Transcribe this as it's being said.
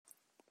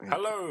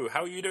Hello,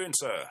 how are you doing,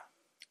 sir?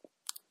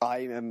 I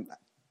am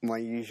my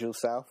usual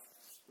self.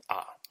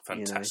 Ah,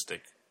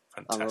 fantastic.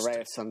 I'm a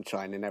ray of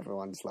sunshine in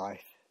everyone's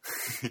life.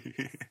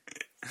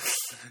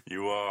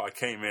 You are. I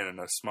came in and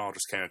a smile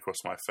just came across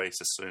my face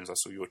as soon as I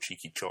saw your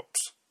cheeky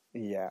chops.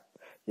 Yeah,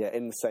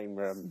 in the same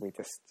room, we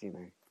just,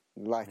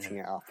 lighting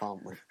it up,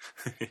 aren't we?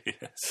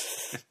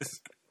 Yes.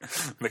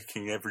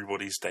 Making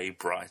everybody's day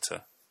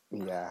brighter.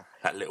 Yeah.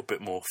 That little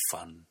bit more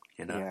fun,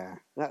 Yeah,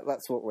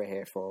 that's what we're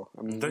here for.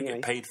 I mean, don't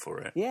get paid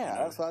for it. Yeah,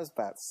 that's what I was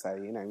about to say.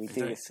 We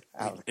do this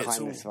out of the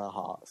kindness of our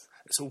hearts.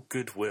 It's all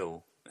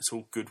goodwill. It's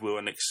all goodwill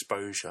and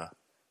exposure.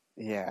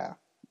 Yeah.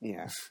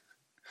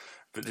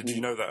 But did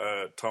you know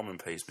that Tarman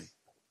pays me?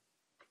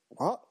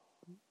 What?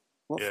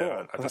 What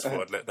for? I just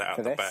thought I'd let that out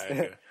For the this?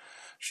 bag.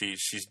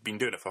 She's been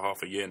doing it for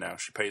half a year now.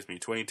 She pays me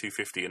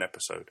 $22.50 an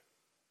episode.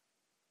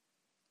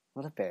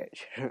 What a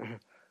bitch.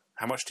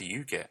 How much do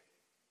you get?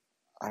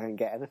 I don't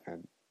get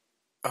anything.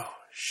 Oh,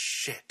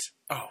 shit.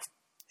 Oh,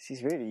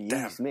 she's really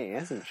used me,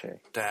 hasn't she?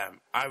 Damn.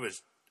 I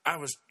was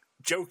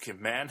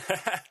joking, man.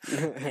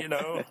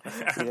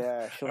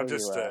 Yeah, sure. I'm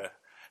just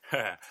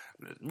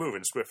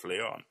moving swiftly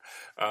on.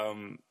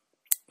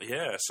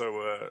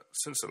 So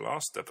since the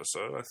last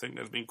episode, I think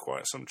there's been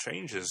quite some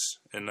changes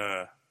in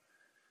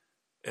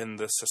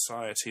the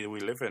society that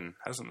we live in,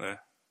 hasn't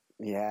there?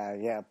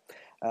 Yeah.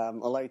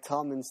 Although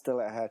Tarman's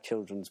still at her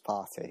children's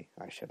party,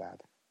 I should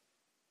add.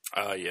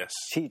 Yes.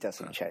 She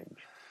doesn't change.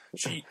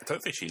 I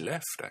don't think she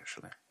left,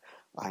 actually.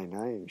 I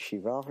know. She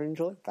rather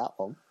enjoyed that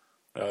one.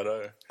 I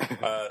know.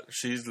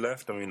 She's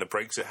left. I mean, the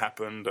Brexit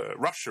happened.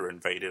 Russia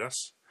invaded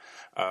us.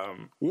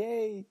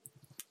 Yay!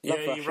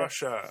 Yay,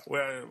 Russia.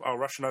 Well, our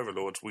Russian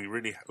overlords, we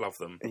really love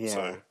them. Yeah.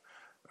 So,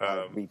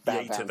 we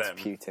bow yay down to them.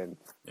 Putin.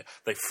 Yeah.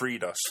 They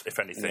freed us, if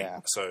anything. Yeah.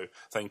 So,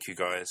 thank you,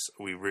 guys.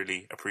 We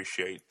really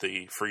appreciate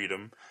the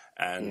freedom,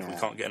 and we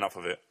can't get enough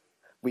of it.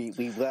 We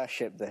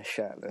worship the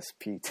shirtless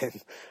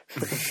Putin.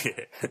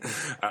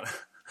 And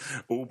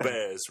all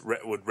bears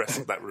would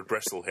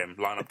wrestle him,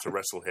 line up to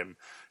wrestle him,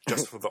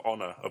 just for the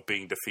honour of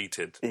being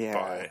defeated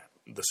by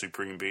the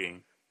Supreme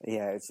Being.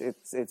 Yeah,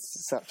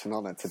 it's such an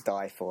honour to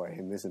die for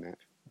him, isn't it?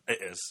 It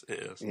is.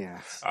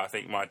 Yeah. I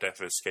think my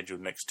death is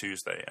scheduled next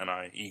Tuesday, and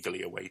I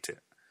eagerly await it.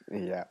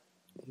 Yeah.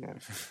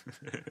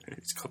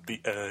 It's called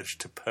The Urge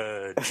to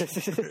Purge.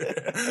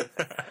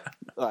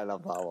 I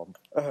love that one.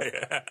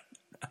 Yeah.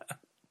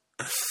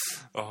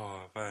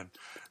 Oh, man.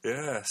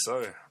 Yeah,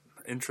 so,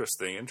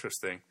 interesting.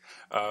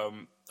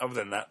 Other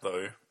than that,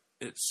 though,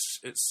 it's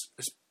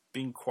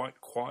been quite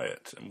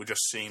quiet, and we're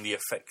just seeing the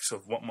effects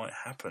of what might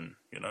happen,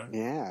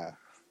 Yeah.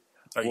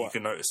 You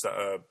can notice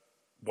that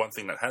one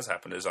thing that has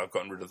happened is I've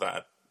gotten rid of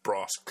that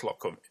brass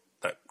clock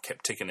that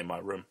kept ticking in my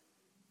room.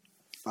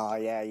 Oh,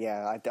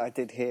 yeah. I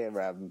did hear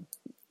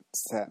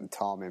certain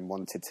Tarman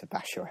wanted to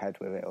bash your head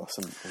with it or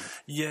something.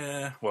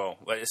 Yeah, well,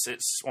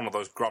 it's one of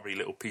those grubby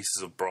little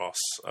pieces of brass.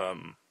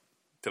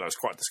 It's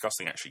quite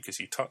disgusting, actually, because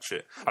you touch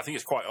it. I think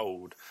it's quite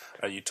old.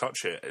 You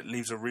touch it, it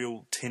leaves a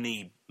real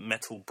tinny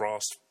metal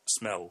brass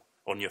smell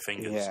on your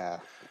fingers. Yeah.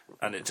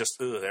 And it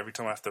just, every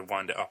time I have to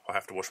wind it up, I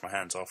have to wash my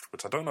hands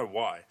afterwards. I don't know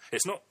why.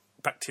 It's not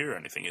bacteria or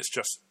anything. It's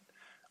just,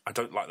 I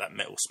don't like that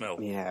metal smell.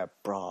 Yeah,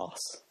 brass.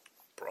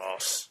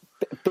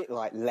 A bit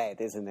like lead,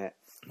 isn't it?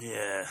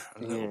 Yeah,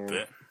 a little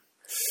bit.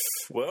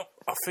 Well,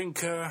 I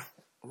think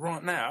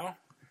right now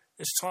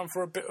it's time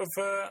for a bit of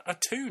a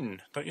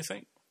tune, don't you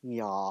think?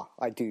 Yeah,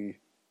 I do.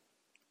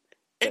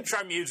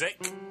 Intro music.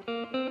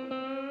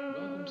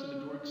 Welcome to the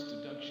Dorks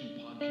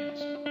Deduction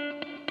Podcast,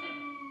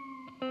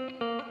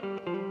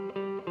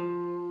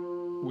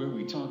 where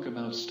we talk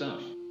about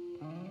stuff.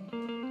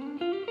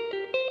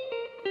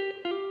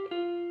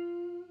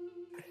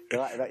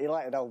 You're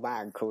like an old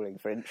man calling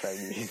for intro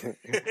music.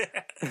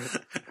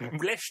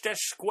 Leicester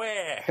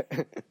Square.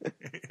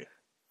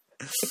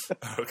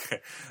 Okay.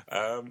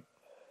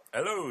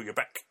 Hello, you're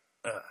back.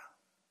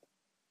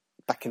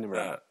 Back in the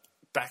room.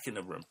 Back in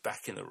the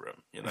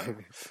room,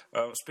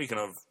 Speaking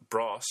of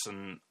brass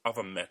and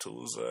other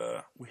metals,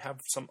 we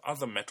have some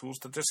other metals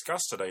to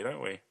discuss today,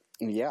 don't we?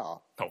 Yeah.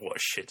 Oh, what a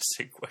shit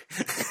segue.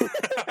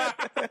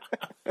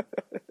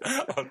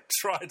 I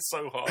tried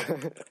so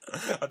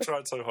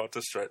hard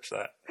to stretch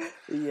that.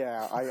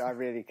 Yeah, I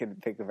really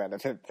couldn't think of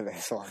anything for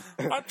this one.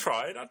 I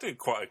tried. I did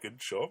quite a good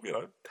job,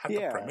 Had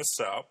the premise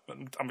set up,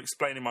 and I'm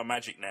explaining my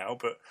magic now,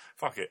 but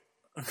fuck it.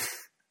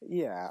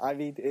 Yeah, I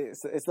mean,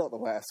 it's not the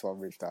worst one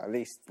we've done. At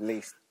least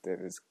it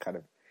was kind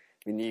of,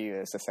 we knew it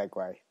was a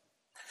segue.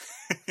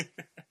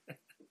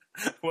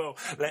 Well,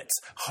 let's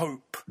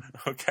hope,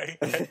 okay?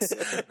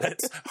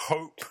 Let's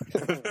hope.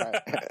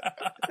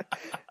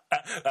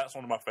 That's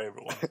one of my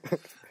favourite ones.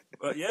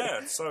 But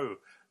yeah, so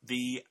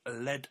the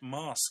lead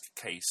mask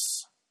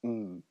case.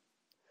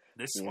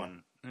 This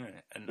one,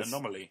 an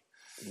anomaly.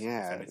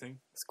 Yeah,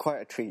 it's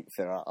quite a treat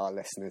for our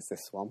listeners,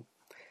 this one.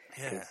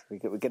 Yeah.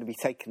 We're going to be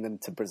taking them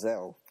to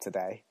Brazil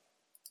today.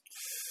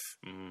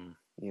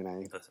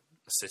 The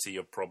city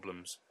of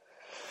problems.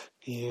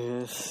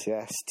 Yes,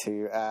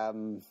 to a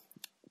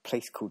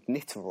place called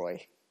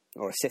Niterói,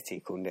 or a city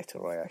called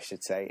Niterói, I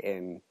should say,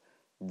 in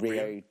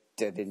Rio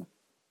de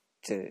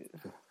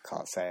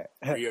can't say it.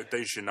 Rio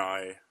De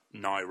Janeiro.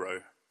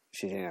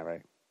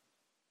 Janeiro.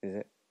 Is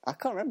it? I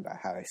can't remember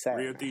how they say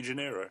Rio it. De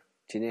Janeiro.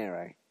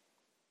 Janeiro.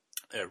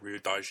 Yeah, Rio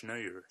De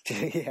Janeiro.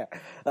 Yeah,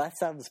 that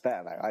sounds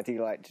better though. I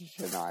do like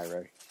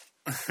Janeiro.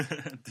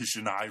 De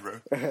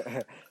Janeiro.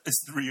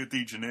 It's Rio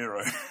De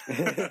Janeiro.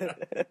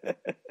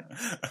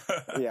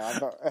 Yeah, I'm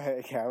not.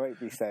 I won't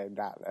be saying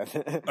that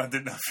then. I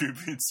didn't know if you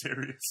were being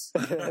serious.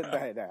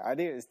 No, I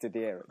knew it was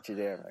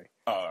Janeiro.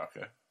 Oh,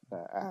 okay.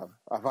 But,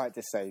 I might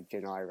just say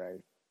Janeiro.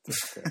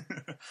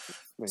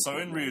 So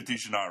in Rio de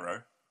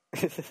Janeiro.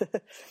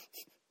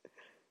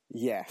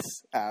 Yes.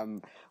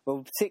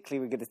 Well, particularly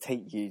we're going to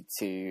take you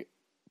to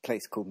a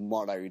place called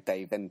Morro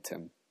de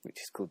Ventum, which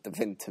is called the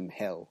Ventum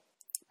Hill.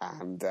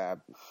 And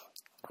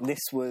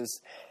this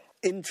was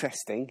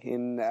interesting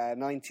in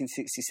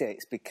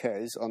 1966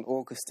 because on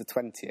August the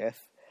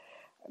 20th,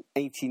 an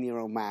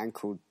 18-year-old man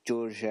called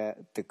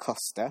José da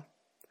Costa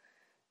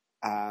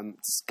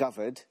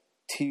discovered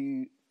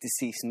 2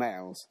 deceased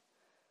males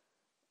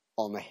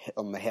on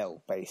the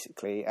hill,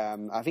 basically.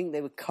 I think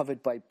they were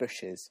covered by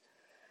bushes,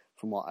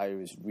 from what I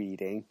was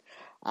reading.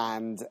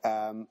 And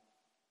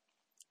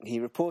he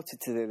reported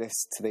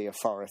this to the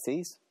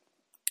authorities,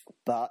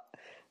 but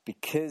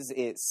because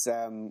it's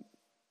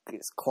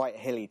quite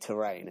hilly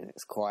terrain and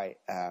it's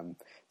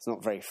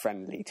not very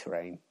friendly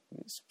terrain.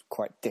 It's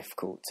quite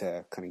difficult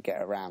to kind of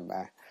get around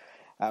there.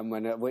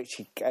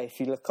 If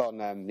you look on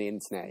the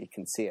internet, you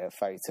can see a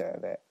photo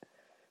of it,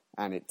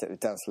 and it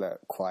does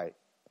look quite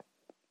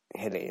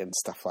hilly and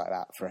stuff like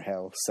that for a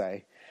hill. So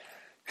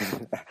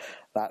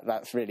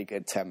that's really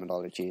good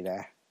terminology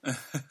there.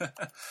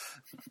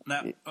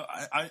 Now,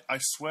 I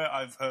swear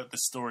I've heard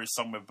this story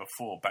somewhere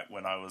before, back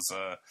when I was,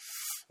 I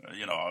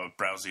would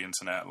browse the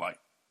internet at like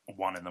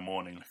 1 a.m.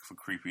 looking for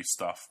creepy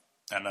stuff.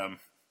 And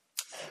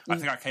I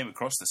think I came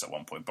across this at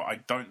one point, but I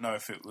don't know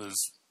if it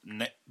was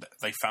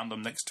they found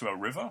them next to a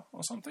river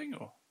or something,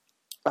 or...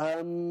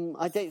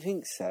 I don't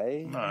think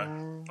so.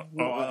 No.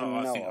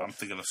 I think I'm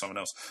thinking of someone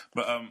else.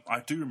 But I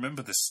do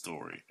remember this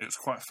story. It was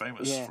quite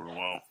famous for a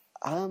while.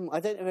 I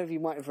don't know if you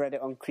might have read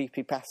it on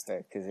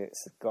Creepypasta, because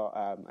it's got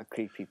a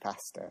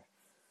creepypasta.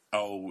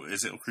 Oh,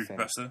 is it a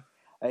creepypasta?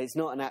 It's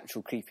not an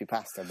actual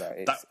creepypasta,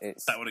 but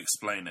that would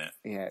explain it.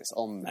 Yeah, it's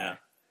on there.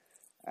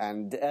 Yeah.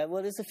 And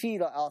there's a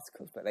few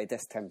articles, but they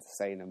just tend to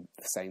say the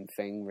same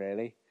thing,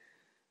 really.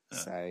 Yeah.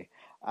 So,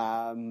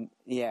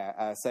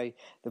 so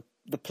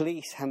the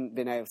police hadn't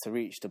been able to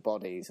reach the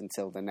bodies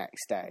until the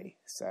next day.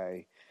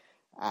 So,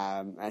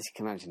 as you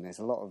can imagine, there's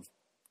a lot of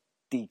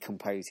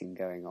decomposing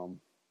going on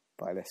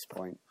by this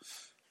point,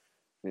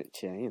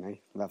 which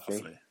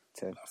lovely. Lovely.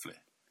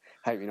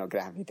 Hope you're not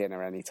going to have your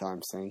dinner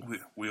anytime soon.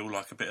 We all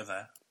like a bit of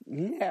that.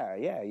 Yeah,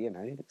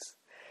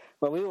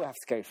 well, we all have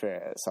to go through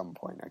it at some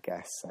point, I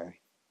guess. So.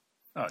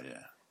 Oh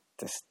yeah.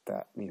 Just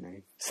that,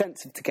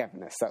 sense of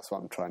togetherness. That's what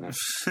I'm trying to,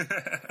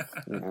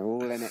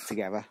 all in it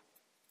together.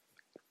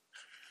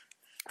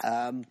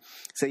 On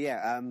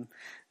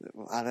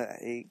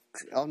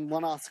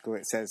one article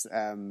it says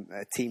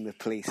a team of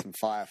police and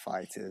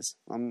firefighters.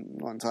 I'm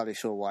not entirely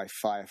sure why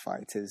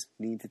firefighters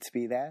needed to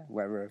be there,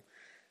 whether it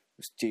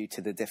was due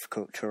to the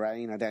difficult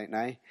terrain, I don't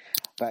know.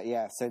 But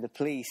yeah, so the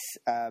police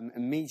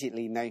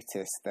immediately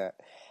noticed that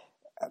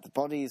the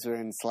bodies were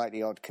in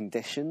slightly odd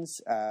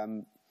conditions.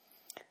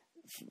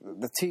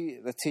 The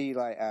two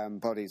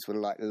bodies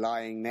were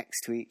lying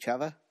next to each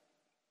other,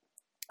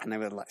 and they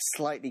were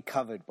slightly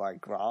covered by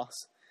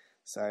grass,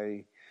 so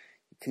you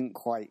couldn't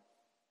quite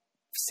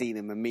see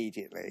them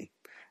immediately.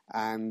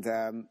 And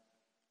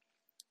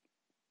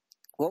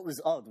what was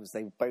odd was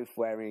they were both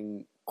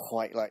wearing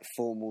quite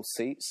formal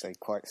suits, so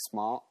quite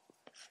smart.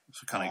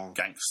 So kind of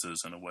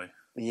gangsters in a way.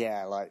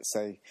 Yeah,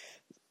 so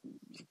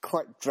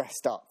quite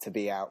dressed up to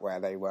be out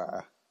where they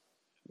were,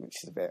 which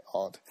is a bit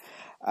odd.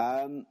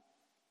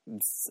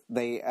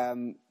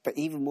 But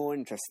even more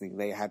interesting,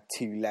 they had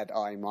 2 lead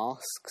eye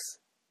masks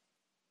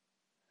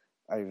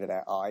over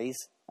their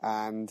eyes,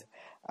 and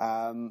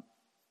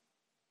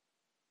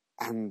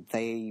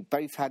they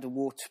both had a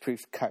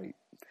waterproof coat,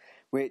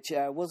 which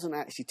wasn't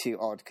actually too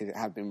odd because it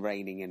had been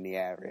raining in the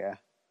area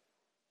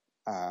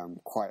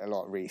quite a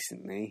lot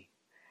recently.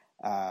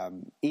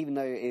 Even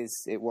though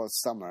it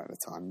was summer at the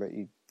time, but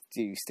you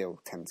do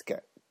still tend to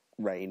get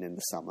rain in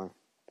the summer.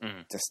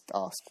 Just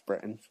ask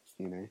Britain,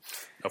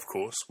 Of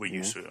course, we're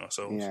used to it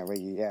ourselves.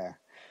 Yeah,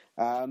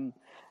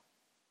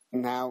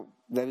 now,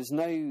 there was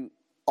no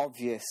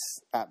obvious,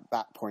 at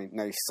that point,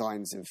 no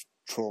signs of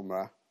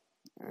trauma,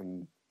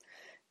 and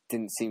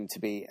didn't seem to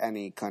be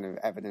any kind of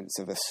evidence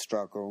of a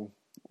struggle,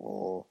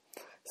 so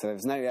there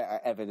was no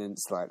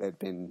evidence there'd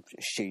been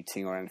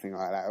shooting or anything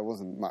like that. There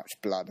wasn't much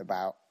blood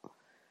about.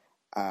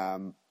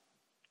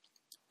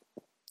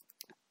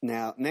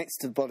 Now, next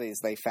to the bodies,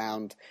 they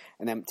found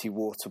an empty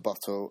water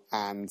bottle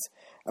and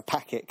a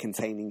packet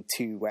containing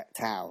 2 wet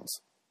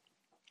towels,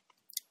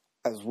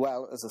 as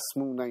well as a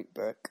small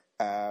notebook,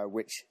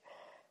 which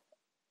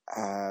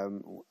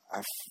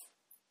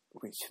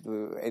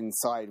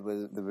inside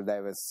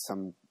there was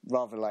some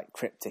rather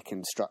cryptic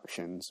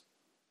instructions,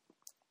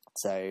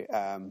 So,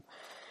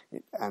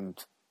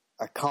 and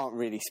I can't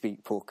really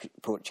speak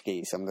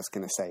Portuguese, so I'm just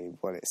going to say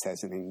what it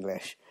says in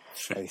English,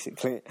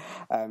 basically.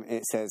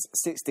 It says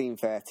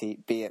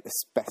 16:30, be at the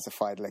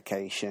specified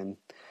location,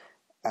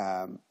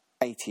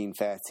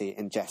 18:30,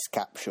 ingest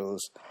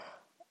capsules,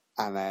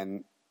 and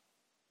then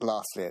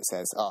lastly it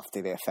says,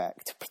 after the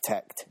effect,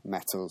 protect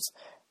metals,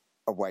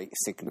 await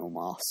signal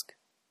mask.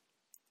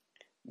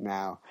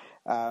 Now,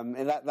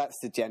 that's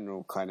the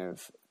general kind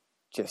of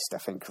gist, I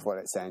think, of what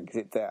it's saying,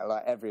 because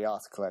like every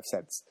article I've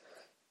said's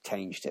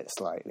changed it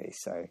slightly.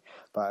 So,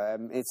 but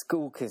it's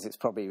cool because it's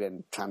probably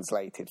been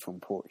translated from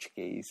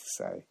Portuguese,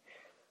 so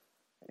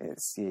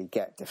you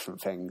get different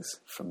things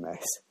from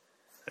this.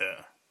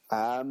 Yeah.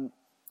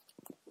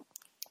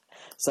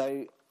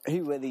 So,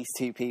 who were these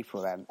two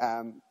people then?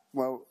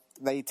 Well,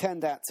 they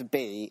turned out to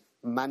be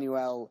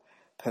Manoel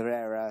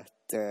Pereira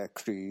de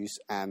Cruz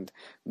and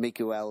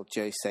Miguel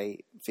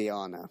José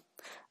Viana,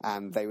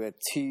 and they were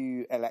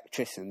two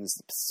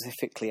electricians,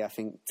 specifically I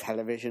think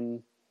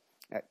television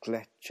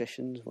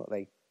electricians,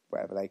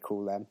 whatever they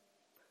call them,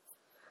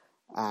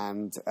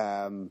 and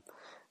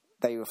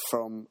they were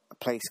from a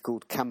place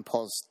called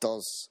Campos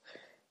dos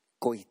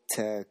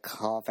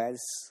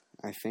Goitacazes,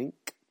 I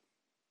think.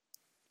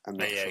 I'm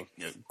not sure.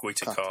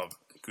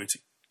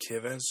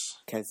 Goitacazes.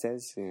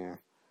 Kezes, yeah.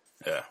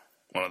 Yeah,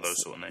 one of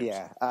those sort of names.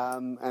 Yeah,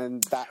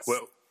 and that's...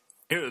 Well,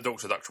 here at the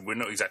Dog Seduction, we're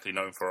not exactly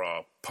known for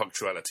our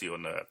punctuality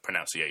on the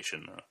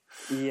pronunciation.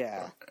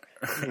 Yeah.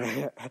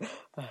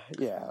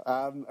 Yeah.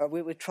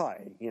 We're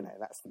trying,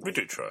 that's... We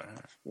do try.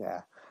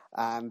 Yeah.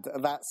 And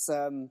that's...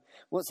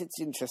 what's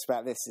interesting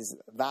about this is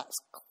that's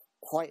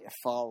quite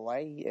far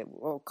away.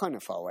 Well, kind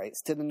of far away.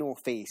 It's to the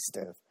northeast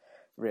of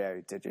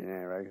Rio de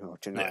Janeiro, or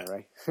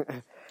Janeiro.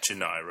 Yeah.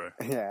 Janeiro.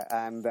 Yeah,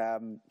 and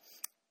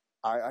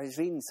I was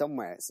reading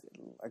somewhere it's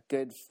a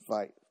good,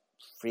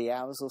 3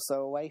 hours or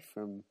so away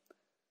from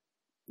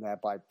there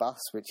by bus,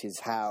 which is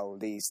how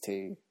these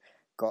two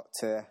got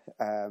to,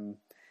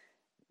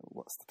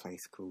 what's the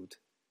place called?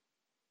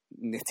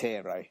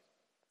 Niterói.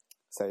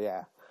 So,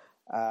 yeah.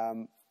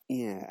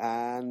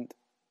 And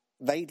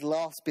they'd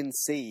last been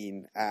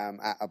seen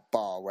at a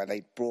bar where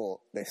they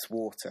brought this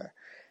water.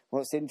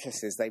 What's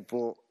interesting is they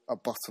brought a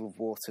bottle of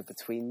water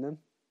between them.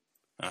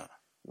 Ah.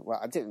 Well,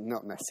 I didn't,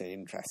 not necessarily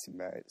interesting,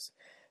 but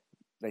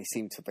they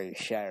seem to be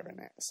sharing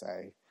it. So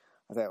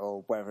I don't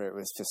know whether it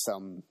was for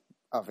some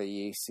other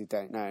use. You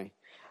don't know.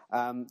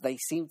 They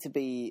seem to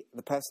be,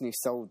 the person who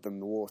sold them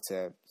the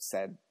water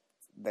said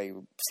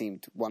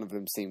one of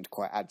them seemed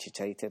quite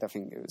agitated. I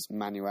think it was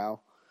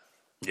Manoel.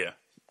 Yeah.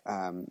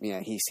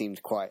 He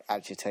seemed quite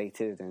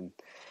agitated, and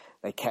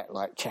they kept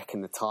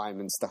checking the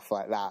time and stuff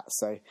like that.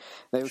 So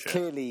they were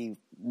clearly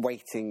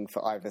waiting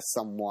for either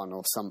someone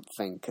or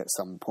something at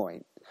some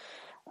point.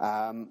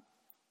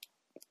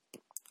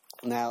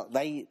 Now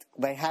they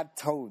had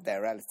told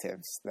their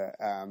relatives that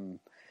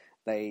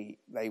they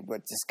were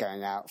just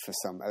going out for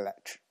some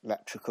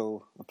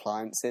electrical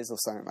appliances or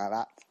something like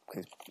that,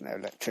 because they're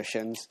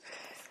electricians.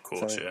 Of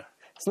course, so yeah.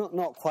 It's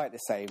not quite the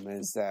same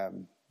as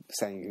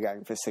saying you're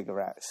going for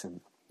cigarettes and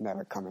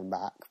never coming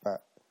back,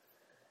 but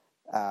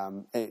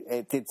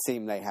it did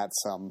seem they had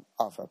some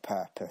other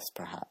purpose,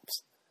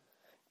 perhaps.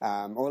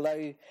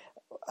 Although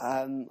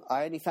I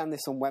only found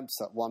this on one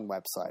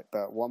website,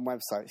 but one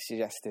website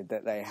suggested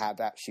that they had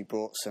actually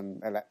brought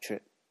some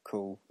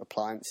electrical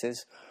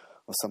appliances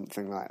or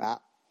something like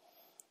that.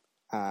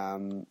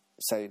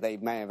 So they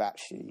may have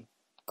actually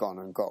gone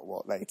and got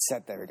what they'd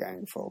said they were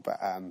going for, but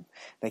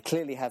they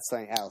clearly had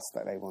something else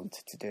that they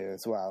wanted to do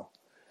as well.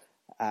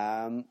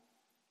 And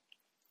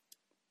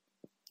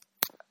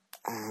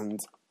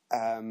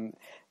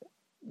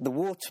the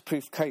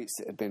waterproof coats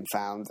that had been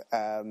found,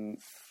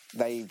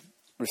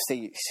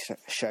 receipts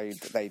showed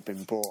that they'd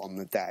been bought on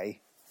the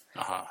day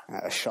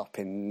at a shop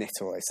in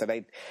Niterói. So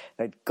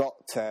they'd got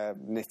to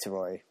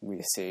Niterói, we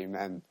assume,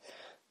 and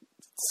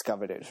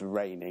discovered it was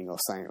raining or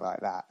something like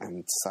that,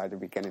 and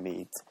decided we're going to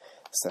need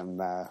some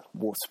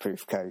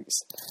waterproof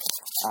coats.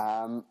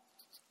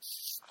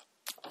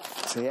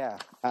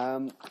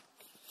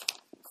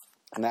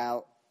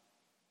 Now,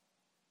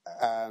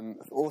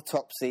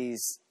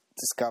 autopsies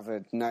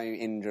discovered no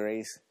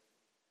injuries,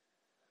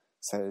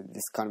 so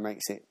this kind of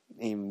makes it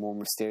even more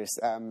mysterious.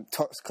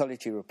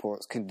 Toxicology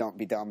reports could not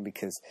be done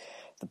because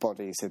the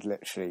bodies had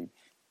literally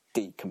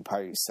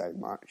decomposed so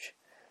much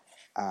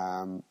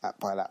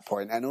by that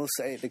point. And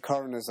also the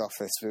coroner's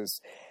office was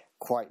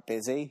quite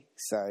busy,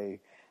 so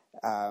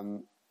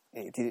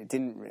it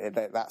didn't.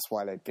 That's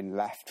why they'd been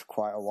left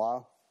quite a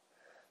while.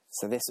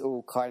 So this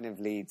all kind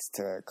of leads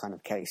to a kind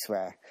of case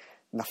where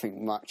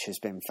nothing much has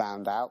been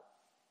found out.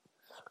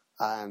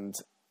 And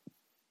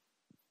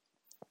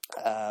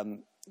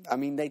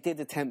they did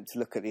attempt to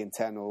look at the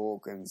internal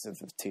organs of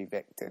the two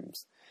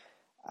victims,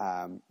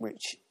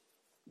 which,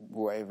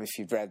 if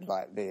you've read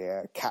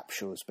the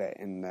capsules bit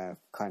in the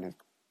kind of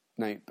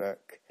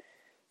notebook,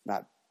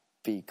 that'd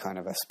be kind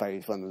of, I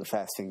suppose, one of the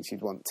first things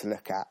you'd want to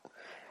look at.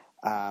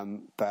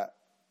 But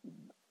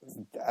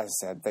as I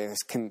said, they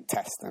just couldn't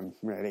test them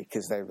really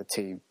because they were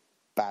too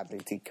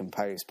badly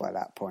decomposed by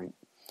that point.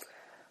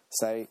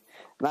 So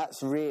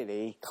that's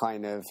really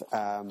kind of...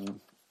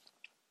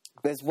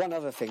 there's one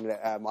other thing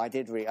that I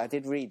did read. I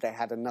did read they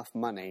had enough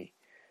money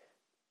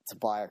to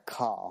buy a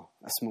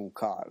small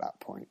car at that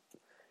point.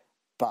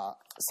 But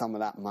some of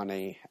that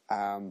money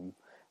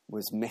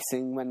was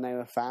missing when they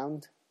were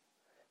found.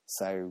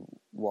 So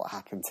what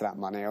happened to that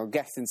money? I'm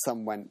guessing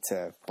some went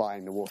to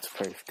buying the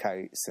waterproof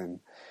coats and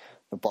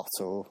the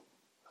bottle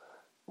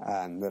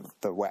and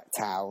the wet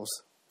towels.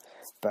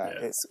 But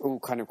it's all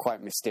kind of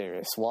quite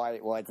mysterious.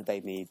 Why did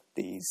they need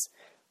these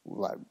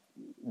like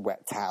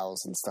wet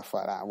towels and stuff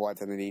like that? Why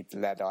did they need the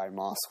lead eye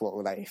mask? What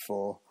were they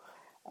for?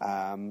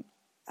 And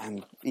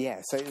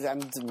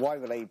why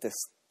were they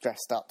just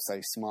dressed up so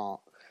smart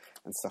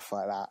and stuff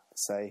like that?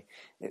 So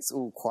it's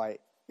all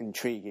quite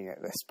intriguing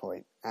at this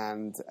point.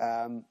 And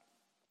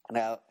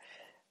now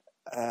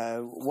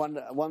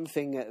one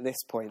thing at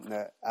this point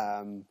that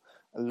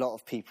a lot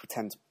of people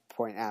tend to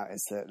point out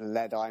is that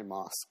lead eye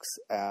masks,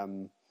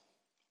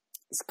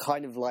 it's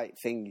kind of like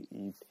thing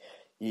you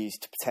use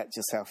to protect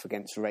yourself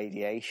against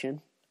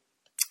radiation.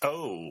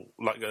 Oh,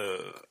 like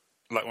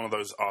one of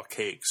those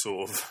archaic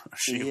sort of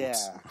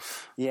shields.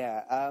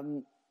 Yeah.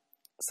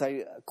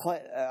 So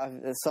quite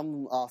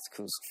some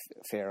articles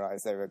theorise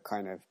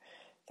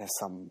there's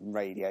some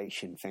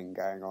radiation thing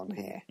going on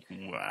here.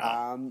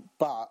 Wow.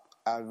 But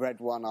I read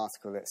one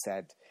article that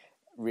said,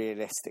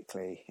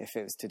 realistically, if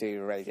it was to do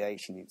with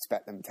radiation, you'd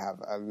expect them to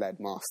have a lead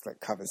mask that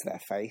covers their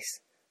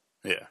face.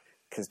 Yeah.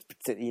 Because,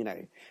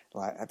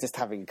 like just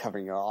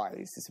covering your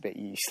eyes is a bit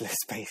useless,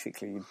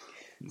 basically.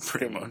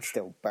 Pretty much.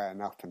 Still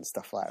burn up and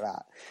stuff like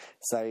that.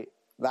 So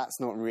that's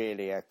not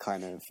really a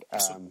kind of...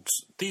 So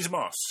these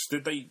masks,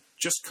 did they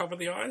just cover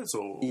the eyes?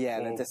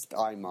 They're just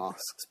eye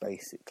masks,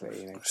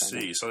 basically. I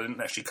see. So they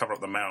didn't actually cover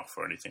up the mouth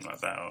or anything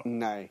like that? Or...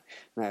 No,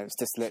 it's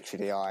just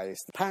literally eyes.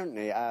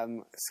 Apparently,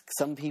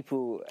 some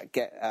people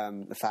get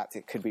the fact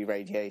it could be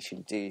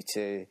radiation due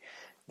to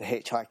the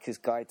Hitchhiker's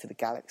Guide to the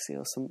Galaxy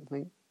or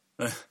something.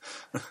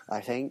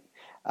 I think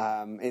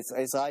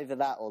it's either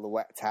that or the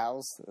wet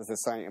towels.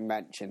 There's something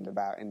mentioned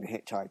about in the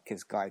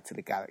Hitchhiker's Guide to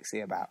the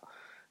Galaxy about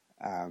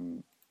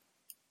you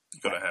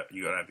gotta have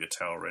your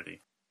towel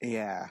ready.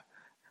 Yeah.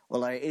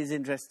 Well, it is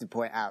interesting to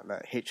point out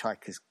that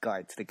Hitchhiker's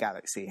Guide to the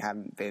Galaxy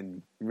hadn't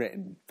been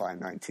written by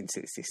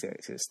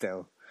 1966. It was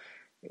still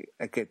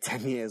a good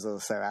 10 years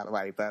or so out of the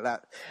way. But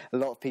that a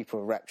lot of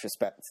people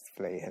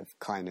retrospectively have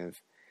kind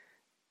of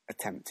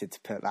attempted to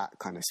put that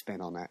kind of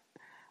spin on it.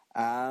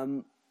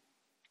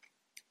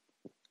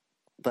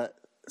 But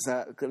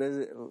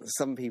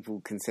some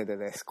people consider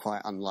this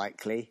quite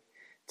unlikely,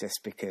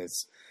 just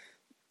because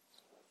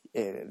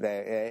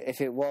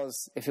if it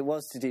was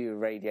to do with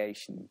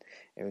radiation,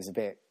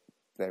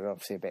 they were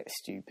obviously a bit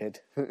stupid.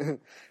 Again,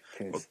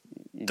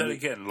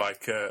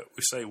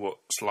 we say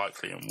what's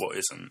likely and what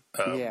isn't.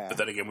 But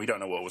then again, we don't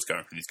know what was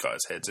going through these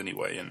guys' heads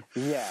anyway. And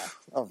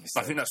obviously,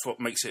 I think that's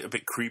what makes it a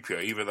bit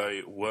creepier. Either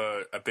they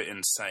were a bit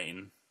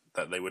insane,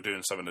 that they were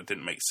doing something that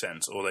didn't make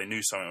sense, or they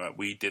knew something that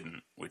we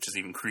didn't, which is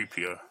even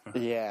creepier.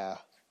 Yeah.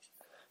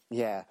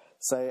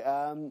 So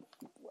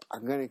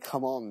I'm going to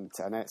come on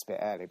to, I know it's a bit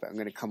early, but I'm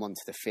going to come on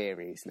to the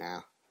theories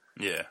now.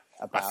 Yeah.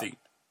 About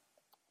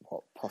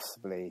what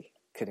possibly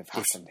could have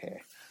happened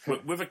here.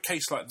 With a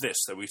case like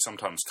this that we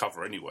sometimes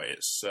cover anyway,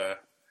 it's I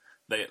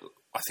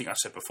think I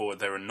said before,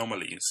 they're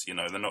anomalies.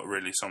 They're not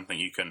really something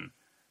you can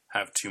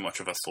have too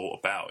much of a thought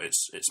about.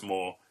 It's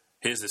more,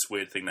 here's this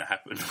weird thing that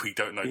happened. We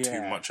don't know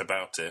too much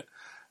about it.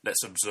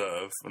 Let's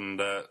observe and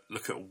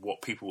look at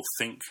what people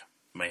think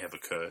may have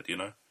occurred.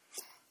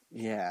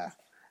 Yeah.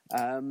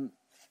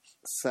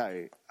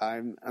 So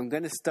I'm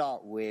going to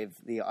start with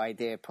the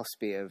idea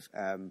possibly of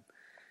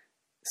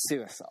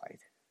suicide.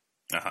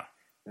 Uh-huh.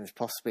 There's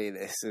possibly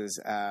this is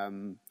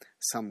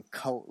some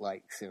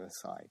cult-like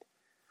suicide.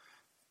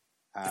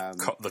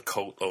 The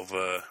cult of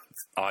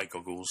eye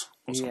goggles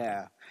or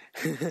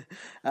something.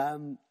 Yeah.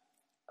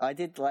 I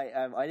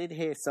did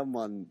hear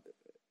someone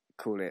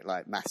call it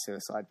like mass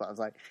suicide, but I was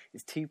like,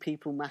 is 2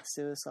 people mass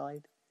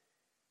suicide?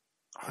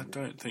 I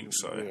don't think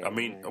so. Yeah, I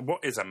mean,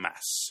 what is a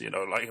mass?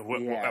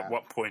 At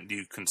what point do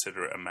you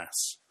consider it a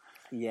mass?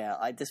 Yeah,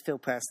 I just feel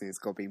personally it's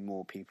got to be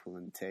more people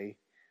than 2.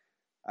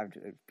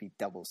 It'd be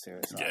double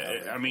suicide.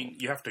 Yeah, I mean,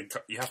 you have to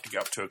get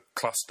up to a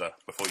cluster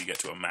before you get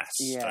to a mass.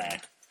 Yeah.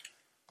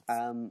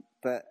 Don't you?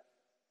 But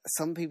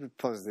some people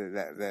posit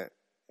that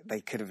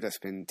they could have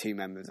just been 2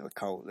 members of a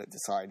cult that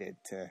decided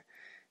to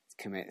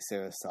commit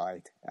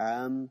suicide.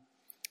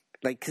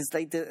 Because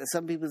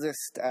some people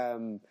just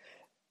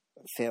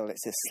feel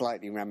it's just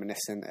slightly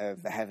reminiscent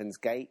of the Heaven's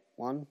Gate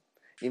one,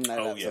 even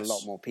though that was a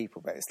lot more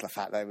people. But it's the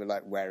fact they were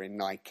like wearing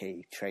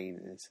Nike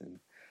trainers and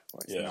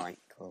Nike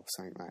or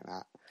something like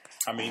that.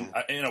 I mean,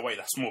 in a way,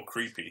 that's more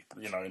creepy.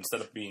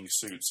 Instead of being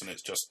suits and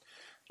it's just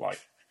like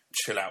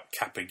chill out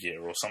Kappa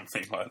gear or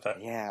something like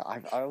that. Yeah,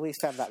 I always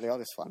found that the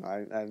oddest one.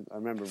 I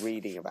remember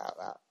reading about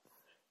that.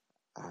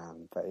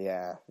 But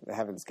yeah, the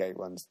Heaven's Gate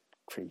one's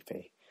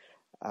creepy.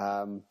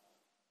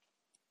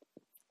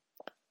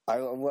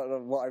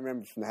 What I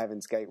remember from the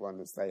Heaven's Gate one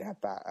is they had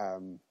that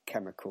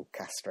chemical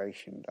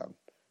castration done.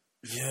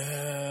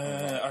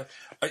 Yeah,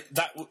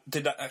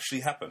 did that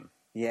actually happen?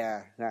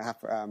 Yeah, that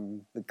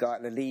happened.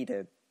 The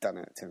leader done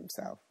it to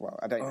himself. Well,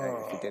 I don't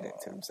know if he did it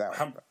to himself.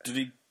 Did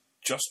he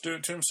just do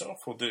it to himself,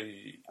 or did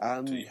he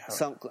I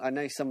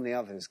know some of the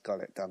others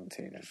got it done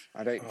to them.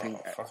 I don't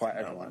think quite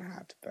everyone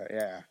had, but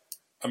yeah.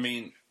 I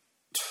mean,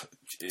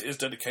 it is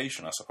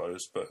dedication, I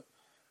suppose, but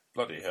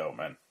bloody hell,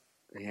 man.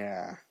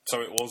 Yeah.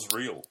 So it was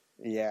real.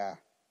 Yeah.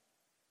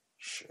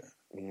 Shit.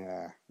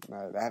 Yeah.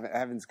 No, the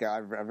Heaven's Gate. I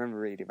remember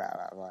reading about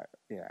that. Like,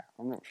 yeah,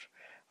 I'm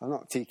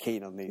not too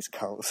keen on these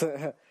cults.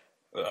 No.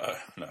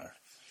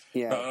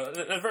 Yeah.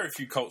 There are very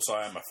few cults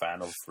I am a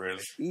fan of,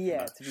 really.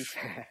 Yeah, to be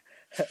fair.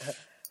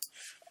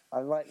 I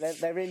like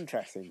they're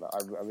interesting, but I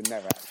would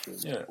never actually.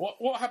 Yeah.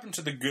 What happened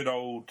to the good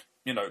old,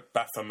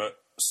 Baphomet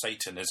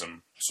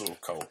Satanism sort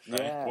of cult?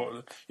 Yeah.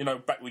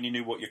 Back when you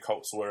knew what your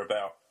cults were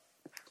about.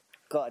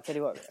 God, I tell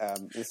you what, I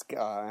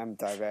am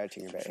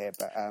diverging a bit here,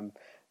 but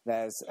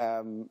there's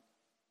a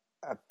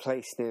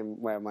place near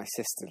where my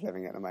sister's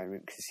living at the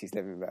moment, because she's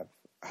living with her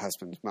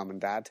husband's mum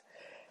and dad,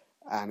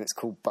 and it's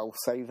called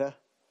Bolsover,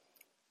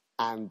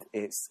 and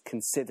it's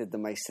considered the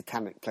most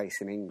satanic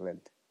place in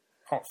England.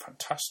 Oh,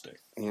 fantastic.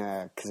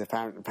 Yeah, because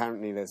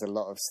apparently there's a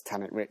lot of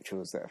satanic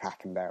rituals that have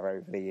happened there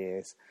over the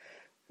years.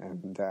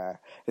 And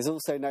it's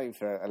also known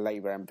for a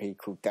Labour MP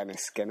called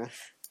Dennis Skinner.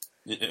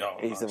 Yeah,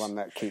 he's the one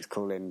that keeps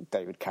calling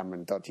David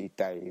Cameron Dodgy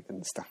Dave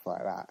and stuff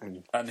like that.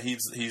 And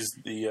he's in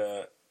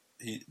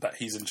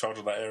charge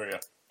of that area.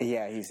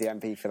 Yeah, he's the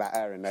MP for that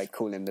area, and they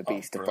call him the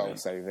Beast of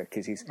Bolsover,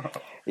 because he's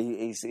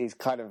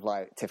kind of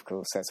like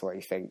typical says what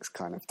he thinks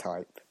kind of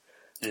type.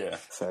 Yeah.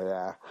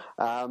 So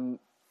yeah.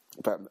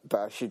 But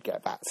I should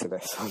get back to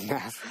this one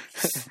now.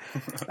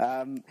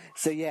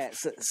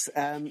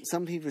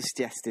 Some people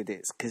suggested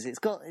it's because it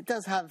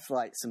does have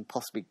like some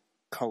possibly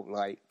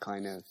cult-like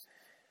kind of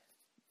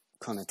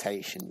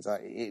connotations.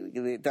 Like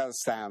it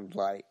does sound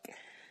like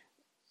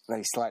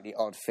those slightly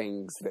odd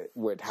things that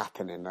would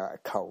happen in a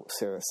cult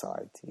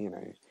suicide.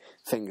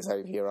 Things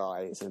over your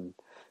eyes and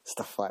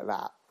stuff like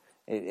that.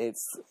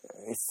 It's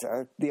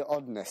the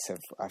oddness of,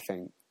 I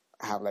think,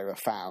 how they were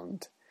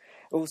found.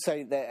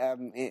 Also,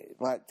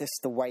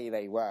 just the way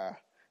they were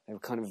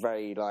kind of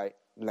very like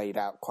laid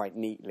out quite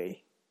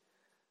neatly.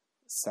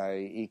 So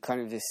you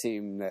kind of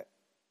assume that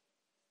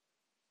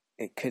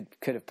it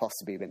could have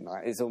possibly been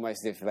like, it's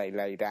almost as if they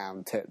lay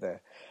down, took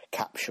the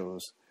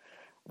capsules,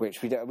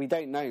 which we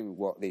don't know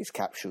what these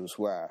capsules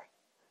were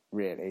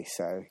really.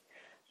 So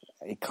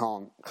you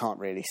can't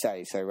really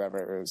say. So whether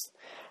it was,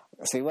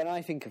 when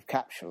I think of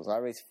capsules,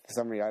 for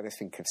some reason I just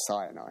think of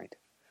cyanide.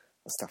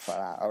 Stuff like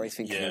that. I always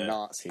think of the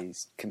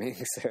Nazis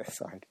committing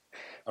suicide.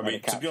 I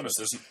mean, to be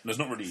honest, there's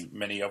not really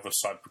many other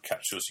side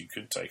capsules you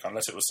could take,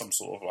 unless it was some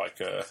sort of like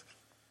you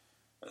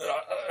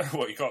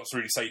can't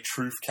really say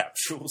truth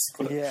capsules.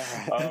 But, yeah.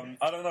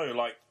 I don't know,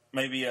 like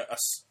maybe a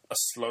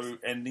slow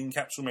ending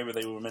capsule. Maybe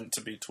they were meant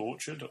to be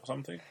tortured or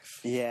something.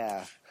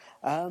 Yeah.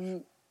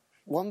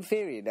 One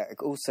theory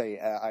that also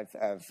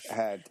I've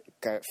heard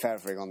go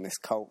furthering on this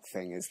cult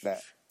thing is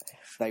that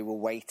they were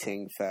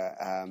waiting for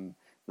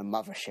the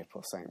mothership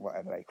or something,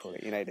 whatever they call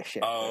it, the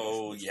ship that's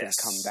going to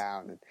come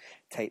down and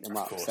take them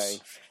up. So,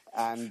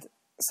 and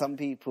some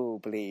people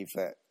believe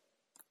that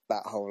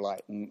whole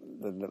like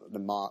the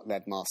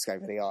lead mask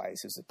over the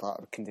eyes is a part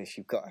of a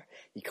condition.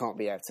 You can't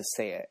be able to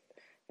see it.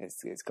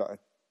 It's got to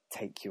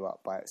take you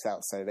up by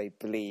itself. So they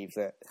believe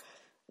that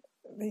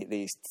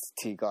these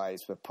two guys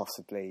were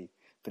possibly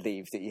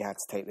believed that you had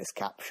to take this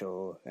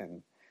capsule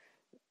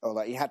or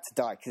like you had to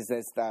die, because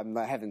there's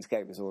the Heaven's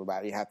Gate was all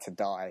about you had to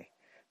die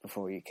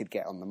before you could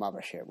get on the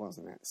mothership,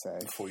 wasn't it? So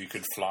before you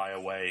could fly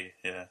away,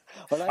 yeah.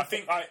 Well,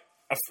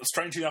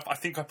 strangely enough, I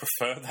think I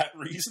prefer that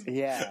reason.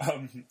 Yeah.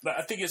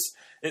 I think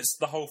it's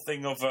the whole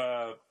thing of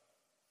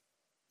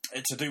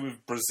it's to do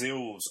with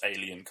Brazil's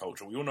alien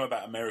culture. We all know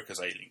about America's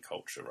alien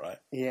culture, right?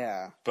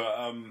 Yeah.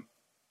 But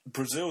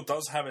Brazil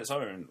does have its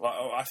own.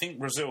 I think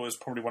Brazil is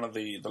probably one of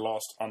the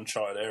last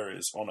uncharted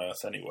areas on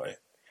Earth, anyway.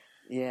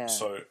 Yeah.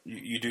 So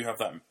you do have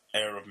that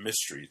air of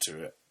mystery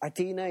to it. I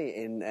do know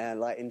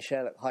in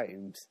Sherlock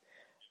Holmes,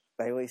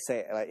 they always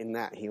say in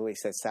that he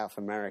always says South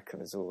America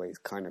is always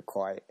kind of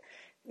quite.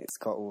 It's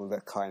got all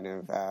the kind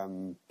of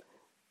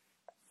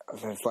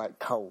there's like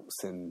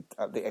cults and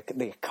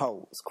the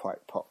occult's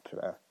quite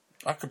popular.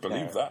 I could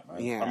believe that,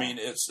 man. Yeah. I mean,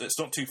 it's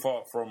not too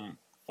far from.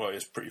 Well,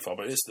 it's pretty far,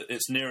 but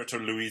it's nearer to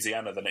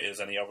Louisiana than it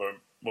is any other.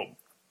 Well,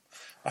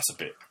 that's a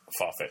bit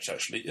far-fetched,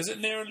 actually. Is it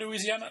nearer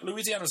Louisiana?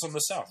 Louisiana's on the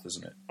south,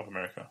 isn't it, of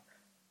America?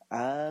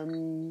 I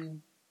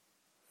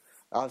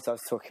was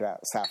talking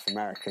about South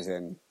America's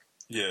in.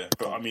 Yeah,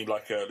 but I mean,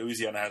 like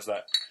Louisiana has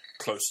that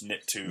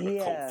close-knit to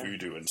occult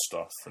voodoo and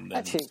stuff. And then,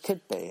 actually, it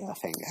could be, I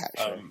think,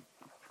 actually.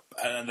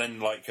 And then,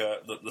 like,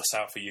 the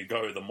souther you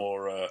go, the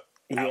more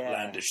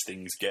outlandish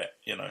things get,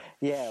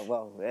 Yeah,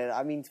 well,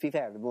 I mean, to be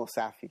fair, the more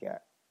south you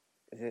get,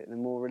 is it the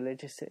more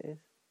religious it is?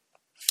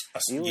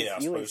 You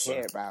always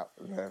hear about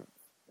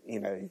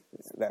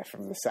they're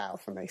from the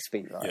south and they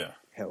speak like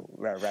rednecks or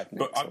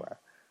whatever.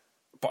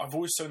 But I've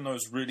always seen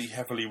those really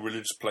heavily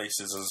religious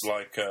places as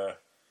like,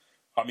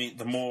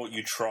 the more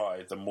you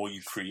try, the more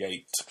you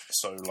create.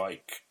 So,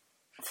 like,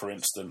 for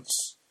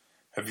instance,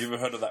 have you ever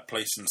heard of that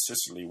place in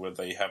Sicily where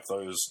they have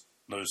those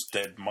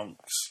dead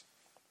monks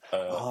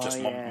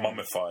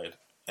mummified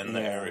in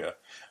the area?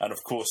 And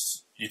of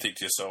course, you think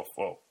to yourself,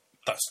 well,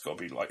 that's got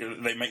to be like,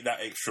 they make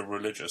that extra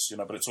religious,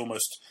 but it's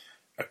almost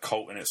a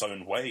cult in its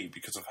own way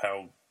because of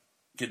how,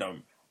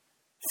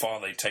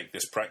 far they take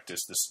this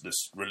practice,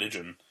 this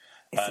religion.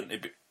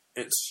 And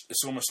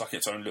it's almost like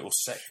its own little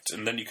sect.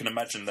 And then you can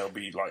imagine there'll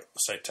be, like,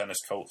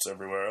 satanist cults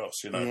everywhere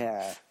else,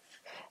 Yeah.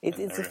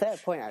 It's a fair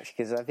point, actually,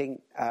 because I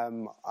think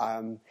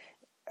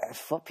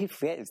what people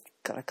forget is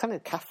a kind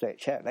of Catholic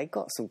church. They've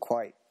got some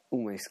quite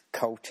almost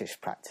cultish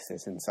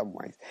practices in some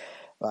ways.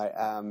 Like,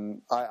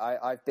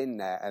 I've been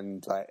there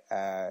and, like,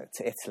 to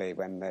Italy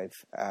when they've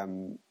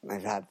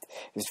had,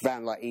 it was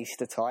around, like,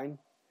 Easter time.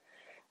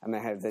 And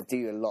they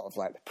do a lot of,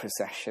 like, the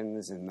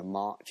processions and the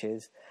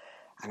marches.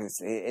 And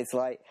it's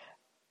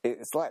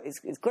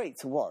great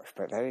to watch,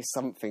 but there is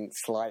something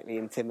slightly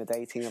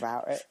intimidating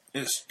about it.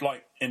 It's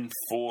like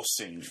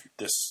enforcing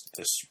this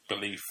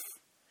belief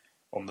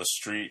on the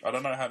street. I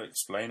don't know how to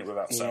explain it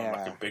without sounding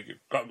like a bigot.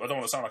 I don't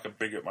want to sound like a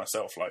bigot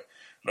myself. Like,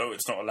 no,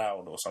 it's not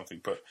allowed or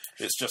something. But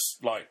it's just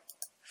like,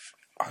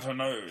 I don't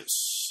know.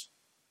 It's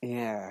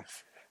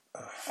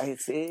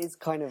it's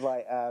kind of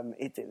like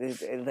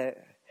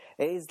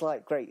it is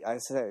like great. I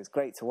say it's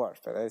great to watch,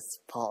 but there's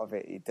part of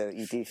it you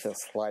do feel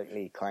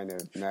slightly kind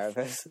of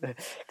nervous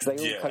because they're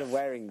all kind of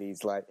wearing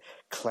these like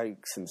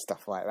cloaks and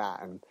stuff like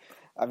that. And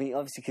I mean,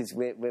 obviously, because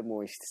we're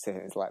more used to seeing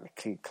it as like the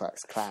Ku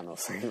Klux Klan or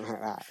something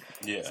like that.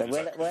 Yeah. So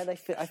exactly. where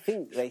I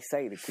think they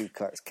say the Ku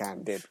Klux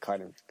Klan did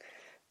kind of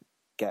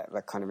get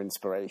the kind of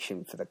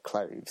inspiration for the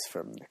clothes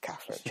from the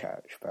Catholic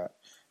Church, but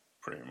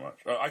pretty much.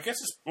 I guess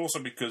it's also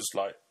because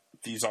like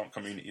these aren't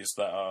communities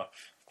that are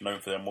known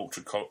for their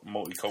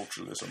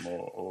multiculturalism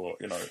or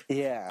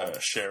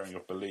sharing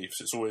of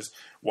beliefs. It's always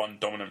one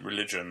dominant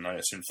religion and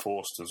it's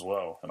enforced as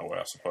well in a way,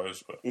 I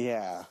suppose. But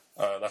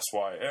that's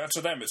why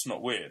to them it's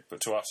not weird, but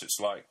to us it's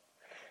like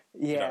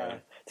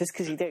just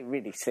because you don't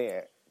really see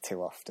it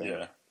too often.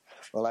 Yeah.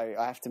 Well,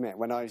 I have to admit,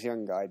 when I was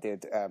younger, I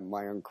did.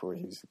 My uncle,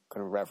 who's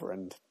kind of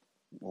reverend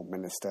or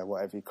minister,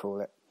 whatever you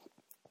call it,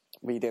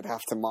 we did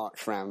have to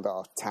march around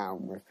our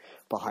town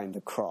behind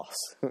the cross.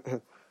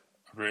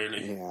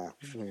 Really? Yeah,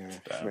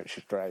 which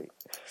is great.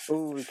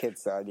 All the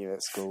kids that I knew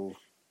at school.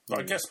 But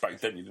I guess back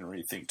then you didn't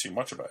really think too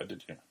much about it,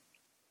 did you?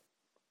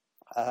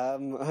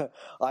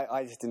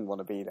 I just didn't want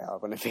to be there. I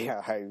want to be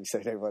at home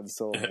so no one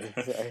saw me.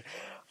 So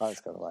I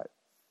was kind of like,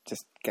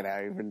 just get it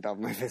over and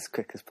done with as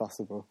quick as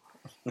possible.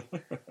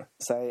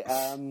 So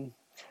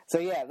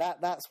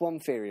that's one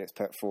theory that's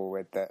put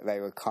forward, that they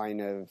were kind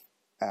of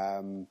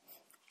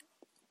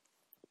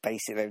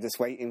basically they were just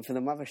waiting for the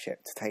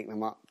mothership to take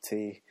them up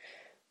to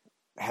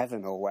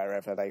heaven or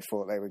wherever they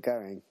thought they were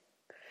going.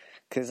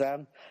 Because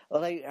I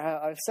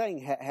was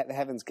saying the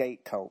Heaven's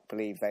Gate cult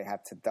believed they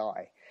had to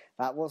die.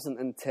 That wasn't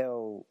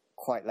until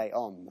quite late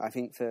on. I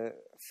think for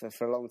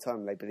a long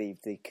time they believed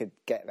they could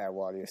get there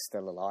while you're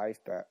still alive,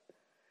 but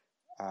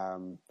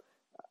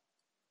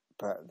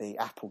the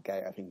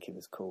Applegate, I think it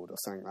was called, or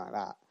something like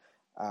that.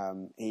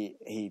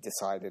 He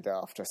decided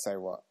after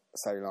so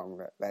long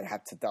that they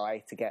had to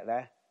die to get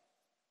there.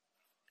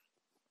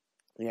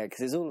 Yeah,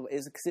 because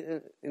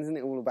isn't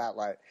it all about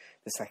like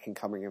the second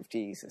coming of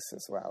Jesus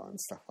as well and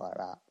stuff like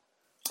that?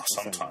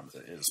 Sometimes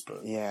it is,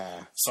 but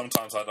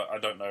sometimes I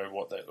don't know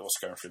what's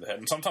going through their head,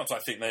 and sometimes I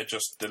think they're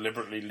just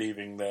deliberately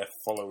leaving their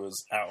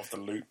followers out of the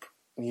loop.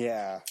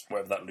 Yeah,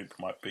 wherever that loop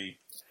might be.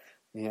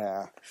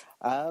 Yeah.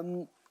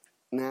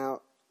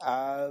 Now,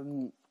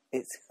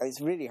 it's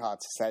really hard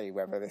to say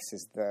whether this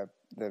is the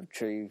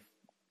true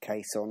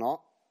case or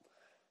not.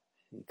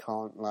 You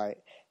can't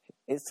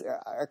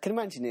I can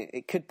imagine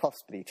it could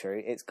possibly be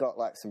true. It's got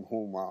like some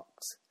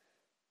hallmarks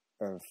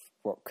of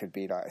what could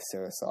be like a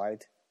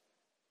suicide,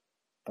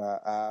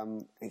 but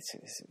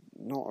it's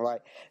not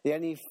like the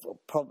only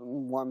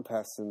problem. One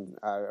person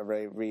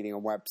reading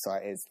on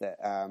website is that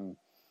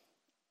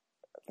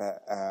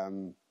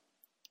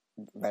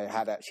they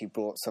had actually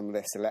brought some of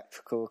this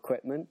electrical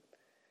equipment,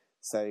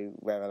 so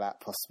whether that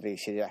possibly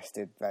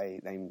suggested they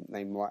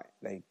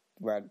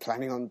weren't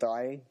planning on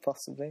dying,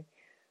 possibly.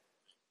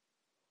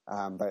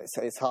 But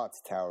it's hard to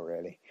tell,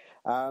 really.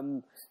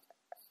 Now,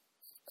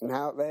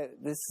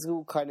 this is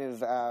all kind of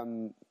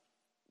going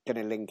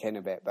to link in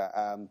a bit, but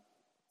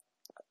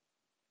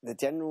the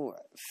general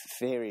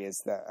theory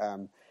is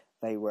that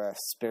they were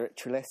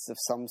spiritualists of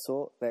some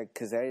sort,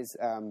 because there is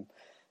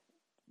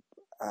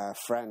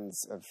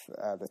friends of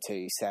the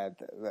two said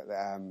that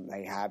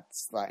they had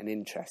like an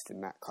interest in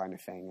that kind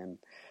of thing, and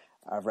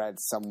I've read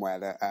somewhere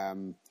that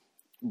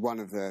one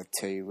of the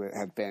two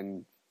had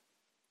been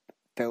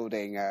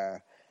building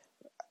a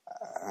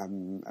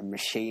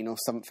machine or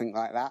something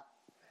like that,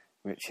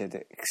 which had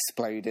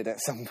exploded at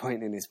some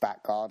point in his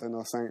back garden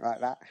or something like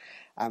that.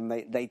 And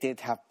they did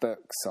have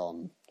books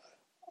on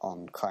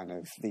on kind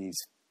of these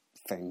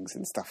things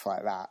and stuff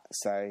like that.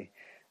 So,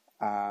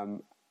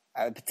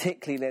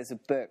 particularly, there's a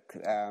book.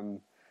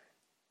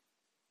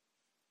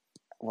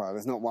 Well,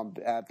 there's not one,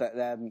 but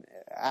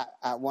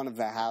at one of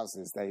their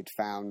houses, they'd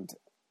found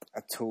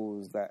a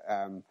tool that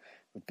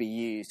would be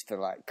used for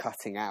like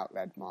cutting out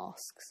lead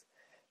masks.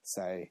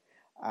 So,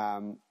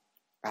 and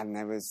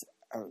there was,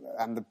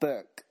 and the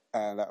book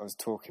that I was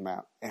talking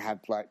about, it had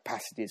like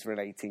passages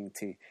relating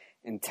to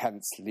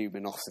intense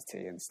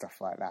luminosity and stuff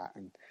like that,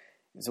 and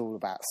it was all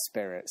about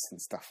spirits and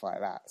stuff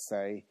like that.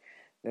 So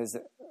there's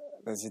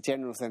a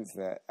general sense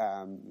that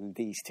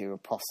these two are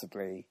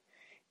possibly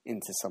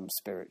into some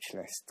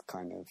spiritualist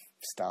kind of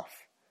stuff,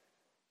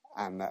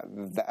 and that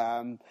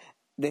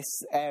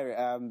this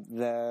area,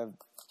 the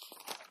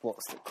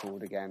what's it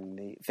called again?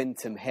 The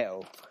Vinton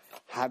Hill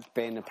had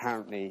been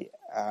apparently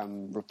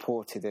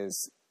reported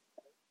as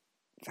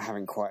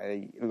having quite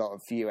a lot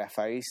of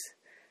UFOs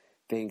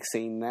being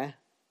seen there.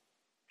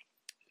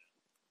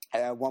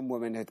 One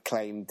woman had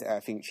claimed, I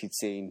think she'd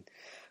seen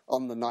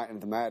on the night of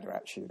the murder.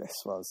 Actually, this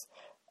was,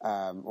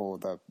 or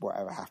the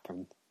whatever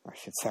happened, I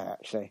should say.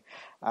 Actually,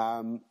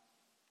 one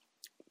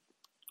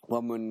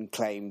woman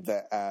claimed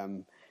that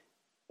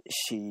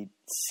she'd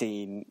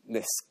seen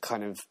this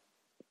kind of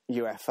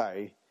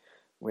UFO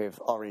with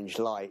orange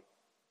light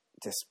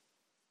just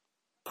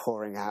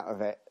pouring out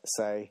of it.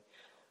 So,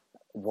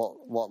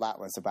 what that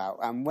was about,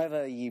 and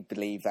whether you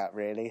believe that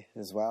really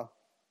as well.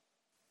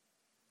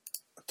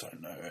 I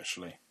don't know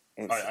actually.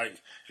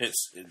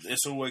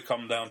 It's always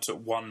come down to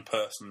one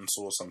person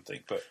saw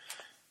something, but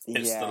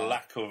it's the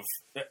lack of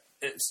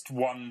it's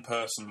one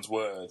person's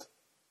word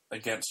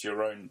against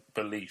your own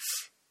belief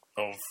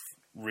of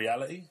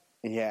reality.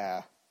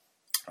 Yeah.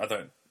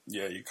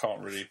 You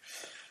can't really.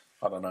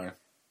 I don't know.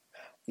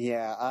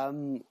 Yeah,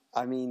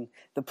 I mean,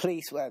 the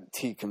police weren't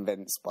too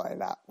convinced by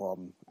that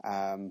one.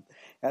 And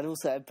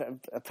also,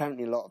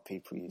 apparently a lot of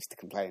people used to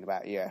complain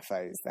about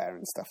UFOs there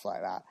and stuff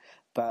like that.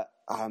 But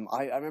I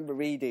remember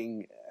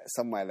reading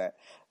somewhere that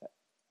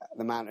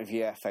the amount of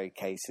UFO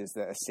cases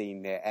that are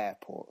seen near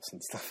airports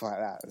and stuff like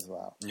that as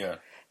well. Yeah.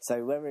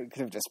 So whether it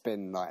could have just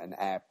been like an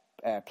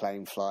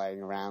airplane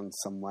flying around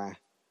somewhere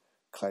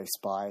close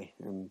by,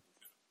 and,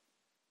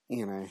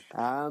 you know.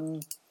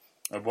 And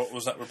what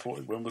was that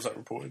reported? When was that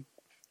reported?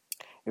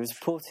 It was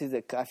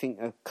reported, I think,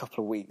 a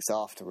couple of weeks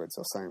afterwards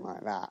or something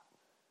like that.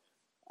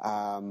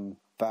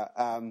 But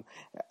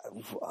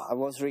I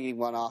was reading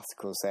one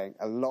article saying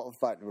a lot of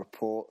like the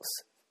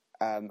reports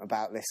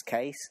about this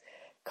case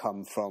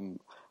come from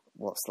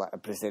what's like a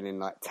Brazilian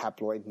like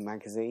tabloid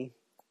magazine.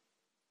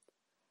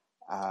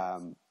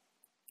 And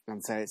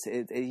so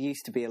it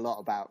used to be a lot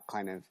about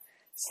kind of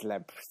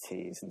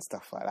celebrities and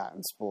stuff like that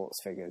and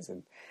sports figures.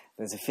 And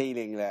there's a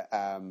feeling that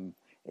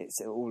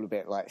it's all a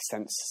bit like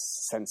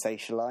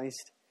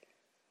sensationalized,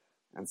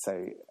 and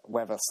so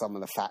whether some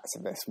of the facts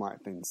of this might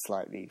have been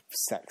slightly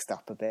sexed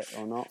up a bit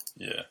or not.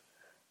 Yeah.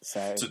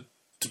 So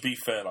to be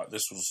fair, like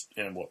this was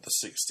in what, the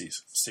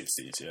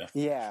 60s,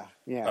 yeah.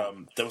 Yeah.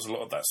 There was a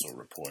lot of that sort of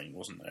reporting,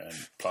 wasn't there?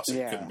 And plus,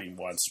 it couldn't be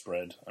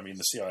widespread. I mean,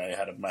 the CIA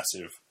had a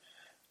massive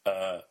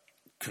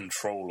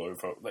control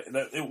over.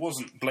 It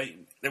wasn't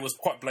blatant. It was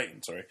quite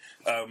blatant. Sorry,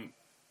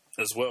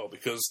 as well,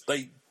 because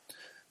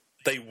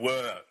they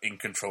were in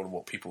control of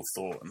what people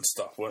thought and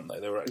stuff, weren't they?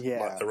 They were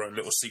like their own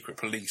little secret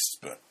police,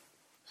 but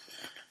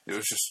it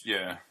was just,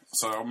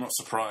 So I'm not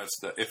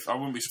surprised I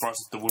wouldn't be surprised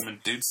if the woman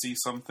did see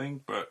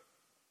something, but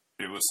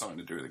it was something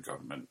to do with the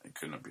government. It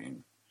couldn't have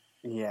been.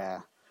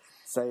 Yeah.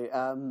 So,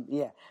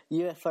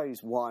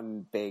 UFO's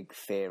one big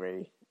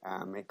theory.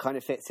 It kind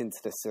of fits into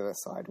the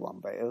suicide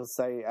one, but it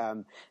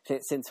also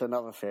fits into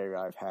another theory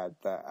I've heard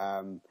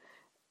that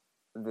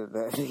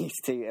these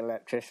two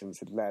electricians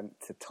had learnt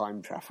to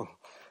time travel.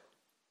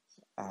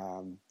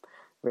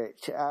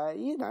 Which,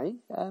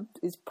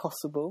 is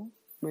possible,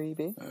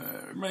 maybe.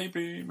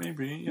 Maybe.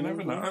 You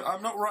never know.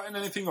 I'm not writing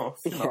anything off.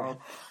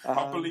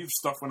 I'll believe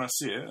stuff when I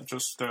see it.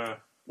 Just.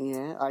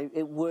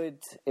 It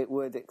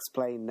would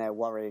explain their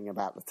worrying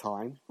about the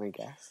time, I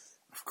guess.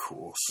 Of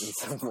course.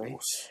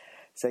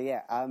 So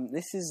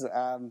this is.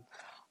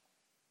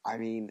 I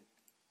mean,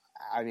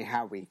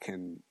 how we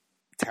can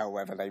tell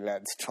whether they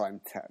learned to try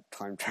and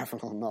time travel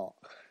or not.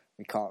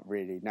 We can't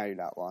really know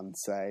that one.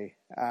 So,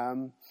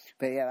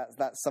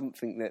 that's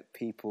something that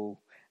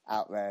people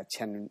out there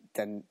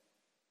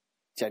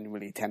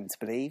genuinely tend to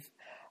believe.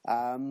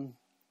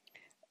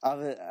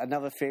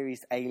 Another theory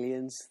is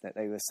aliens, that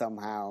they were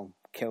somehow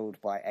killed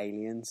by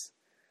aliens,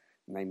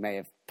 and they may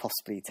have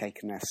possibly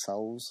taken their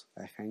souls,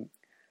 I think.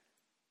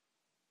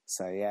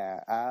 So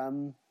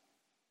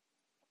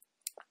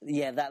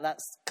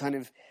that's kind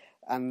of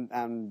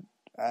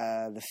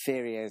the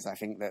theory is, I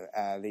think,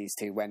 that these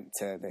two went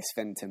to this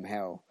Vinton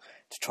Hill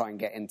to try and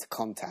get into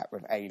contact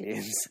with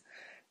aliens,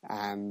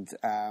 and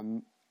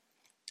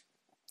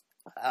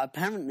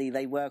apparently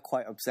they were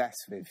quite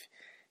obsessed with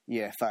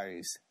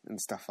UFOs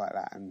and stuff like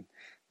that, and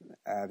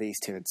these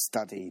two had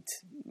studied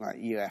like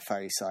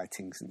UFO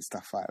sightings and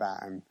stuff like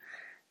that,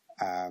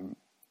 and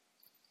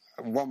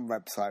one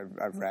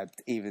website I've read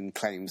even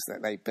claims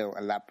that they built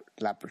a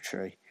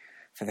laboratory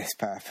for this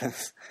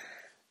purpose.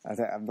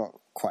 I'm not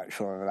quite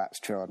sure whether that's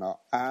true or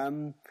not.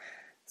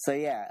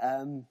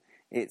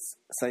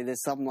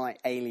 There's some like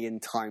alien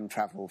time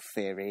travel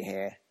theory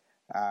here.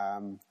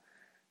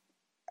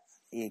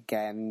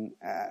 Again,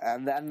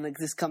 and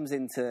this comes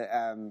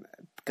into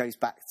goes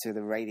back to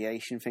the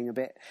radiation thing a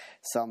bit.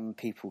 Some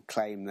people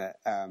claim that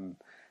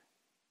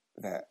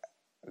that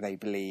they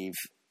believe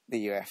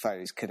the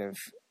UFOs could have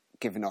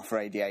given off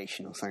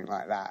radiation or something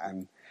like that,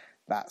 and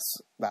that's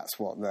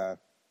what the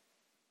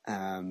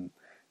and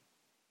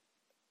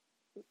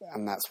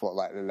that's what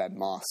like the lead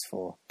mask's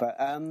for. But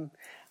of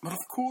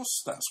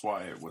course that's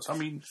why it was. I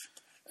mean,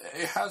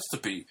 it has to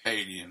be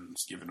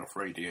aliens giving off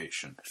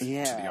radiation to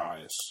the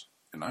eyes.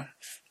 You know,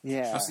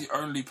 that's the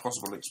only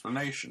possible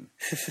explanation.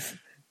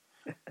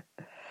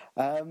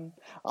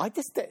 I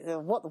just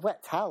what the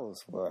wet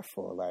towels were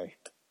for, though.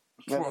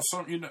 Well,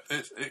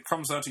 it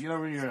comes down to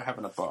when you're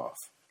having a bath.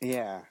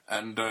 Yeah.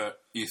 And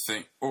you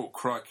think, oh,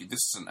 crikey, this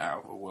is an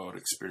out-of-the-world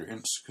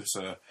experience because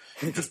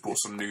you just bought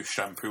some new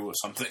shampoo or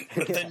something.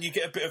 But then you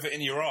get a bit of it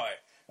in your eye,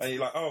 and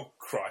you're like, oh,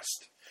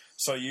 Christ.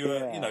 So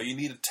you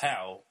need a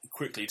towel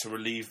quickly to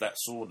relieve that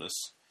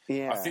soreness.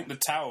 Yeah. I think the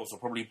towels are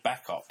probably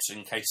backups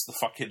in case the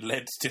fucking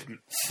lead didn't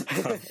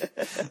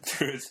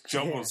do its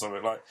job or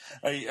something. Like,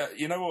 hey,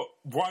 you know what?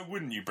 Why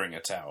wouldn't you bring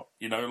a towel?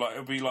 It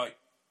would be like,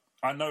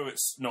 I know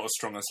it's not as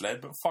strong as lead,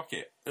 but fuck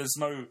it. There's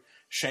no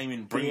shame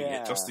in bringing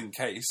it just in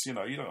case. You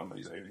don't know what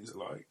these aliens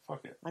are like.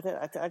 Fuck it.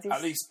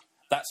 At least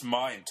that's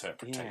my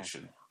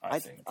interpretation, I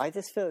think. I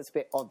just feel it's a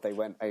bit odd they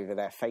went over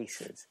their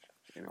faces,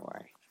 in a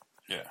way.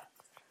 Yeah.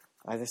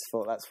 I just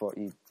thought that's what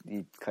you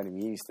kind of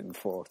used them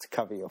for, to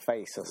cover your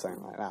face or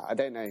something like that. I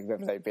don't know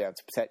whether they'd be able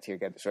to protect you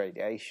against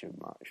radiation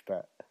much,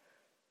 but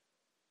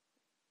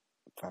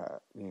I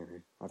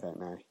don't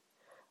know.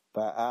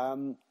 But I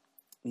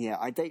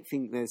don't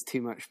think there's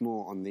too much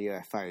more on the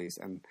UFOs,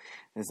 and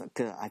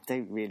I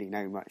don't really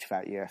know much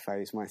about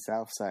UFOs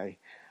myself, so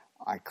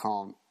I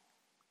can't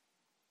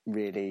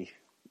really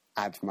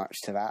add much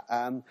to that.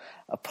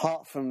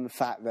 Apart from the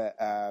fact that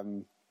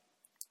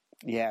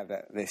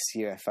that this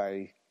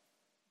UFO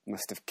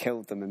must have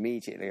killed them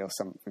immediately or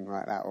something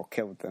like that, or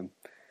killed them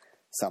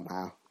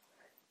somehow.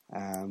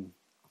 But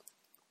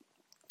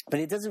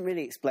it doesn't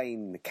really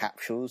explain the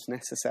capsules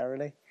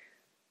necessarily,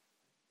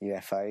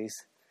 UFOs.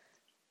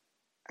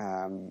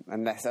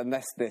 Unless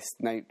this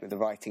the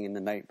writing in the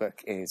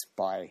notebook is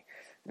by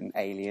an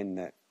alien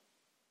that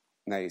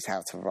knows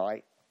how to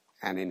write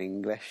and in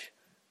English.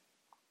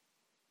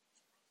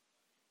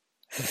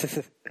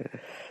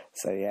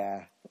 So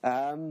yeah.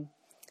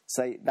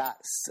 So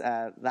that's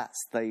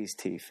those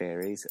two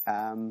theories.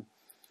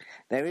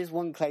 There is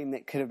one claim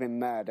that could have been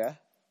murder,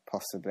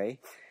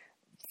 possibly.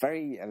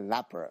 Very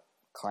elaborate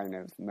kind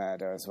of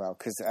murder as well,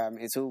 because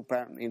it's all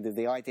apparently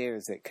the idea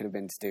is it could have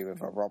been to do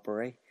with a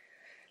robbery.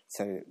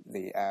 So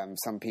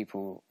some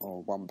people,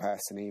 or one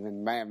person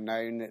even, may have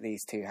known that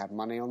these two had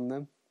money on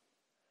them,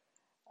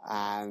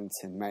 and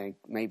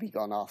maybe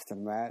gone after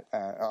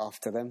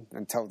them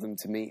and told them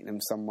to meet them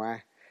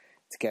somewhere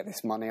to get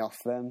this money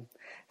off them.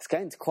 It's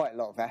going to quite a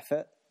lot of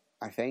effort,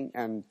 I think,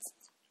 and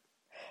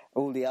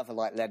all the other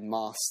like lead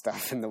mask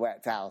stuff and the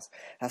wet towels,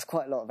 that's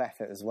quite a lot of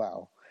effort as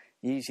well.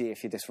 Usually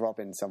if you're just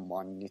robbing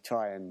someone, you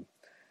try and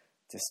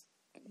just,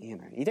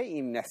 you don't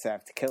even necessarily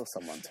have to kill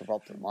someone to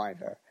rob them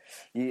either.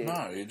 You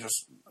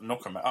just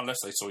knock them out, unless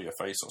they saw your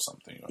face or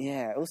something.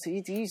 Yeah, also you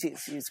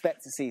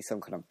expect to see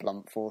some kind of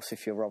blunt force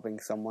if you're robbing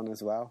someone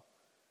as well.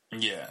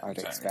 Yeah, I'd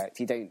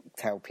expect. You don't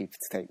tell people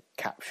to take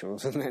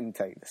capsules and then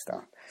take the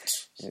stuff.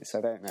 So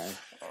I don't know.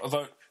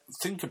 Although,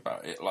 think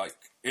about it, like,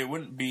 it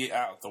wouldn't be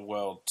out of the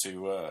world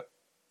to,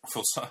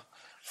 for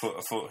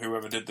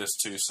whoever did this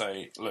to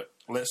say, look,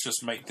 let's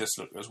just make this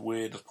look as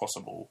weird as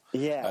possible.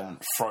 Yeah. And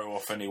throw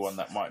off anyone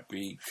that might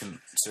be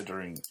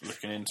considering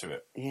looking into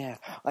it. Yeah.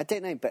 I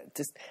don't know, but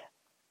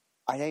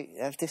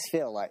I just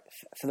feel like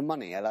for the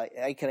money,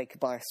 they could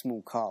buy a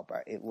small car,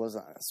 but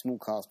small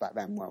cars back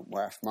then weren't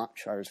worth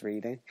much. I was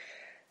reading,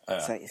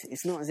 so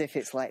it's not as if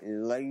it's like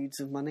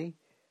loads of money.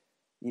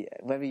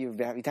 Whether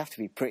you'd have to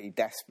be pretty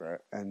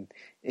desperate, and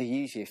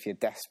usually if you're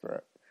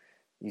desperate,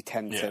 you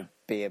tend to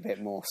be a bit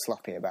more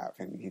sloppy about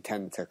things. You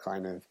tend to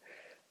kind of,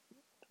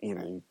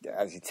 you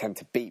tend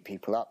to beat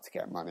people up to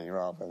get money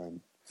rather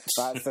than.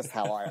 That's just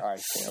how I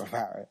feel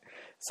about it.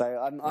 So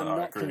I'm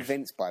not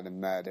convinced by the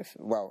murder.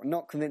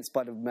 Not convinced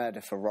by the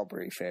murder for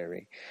robbery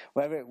theory.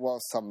 Whether it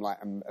was some like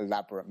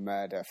elaborate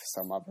murder for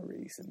some other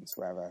reasons,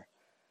 whether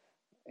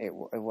it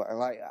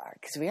like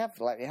because we have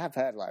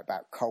heard like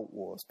about cult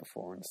wars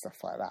before and stuff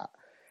like that.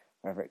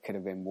 Whether it could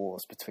have been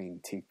wars between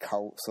two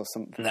cults or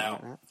something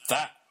like that.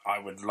 That I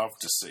would love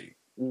to see.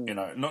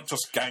 Not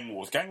just gang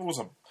wars. Gang wars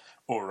are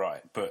all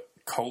right, but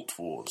cult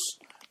wars.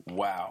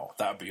 Wow,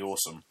 that'd be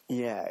awesome.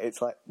 Yeah,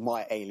 it's like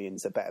my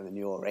aliens are better than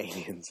your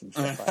aliens and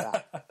stuff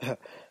like that.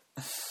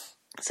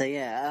 So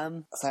yeah,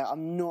 so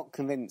I'm not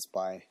convinced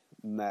by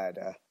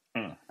murder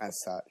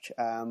as such.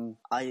 To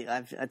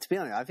be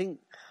honest, I think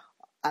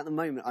At the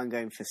moment, I'm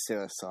going for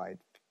suicide,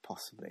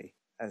 possibly,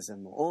 as a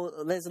more...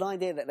 Or there's an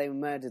idea that they were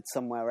murdered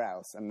somewhere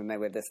else, and then they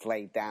were just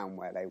laid down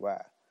where they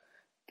were.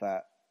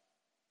 But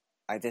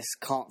I just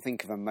can't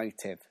think of a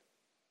motive,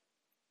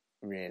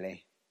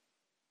 really.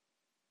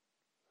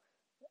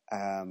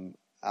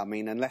 I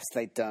mean, unless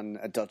they'd done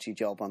a dodgy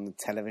job on the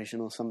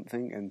television or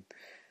something, and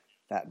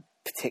that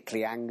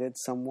particularly angered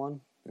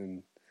someone,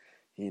 and,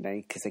 you know,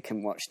 because they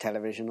couldn't watch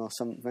television or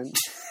something.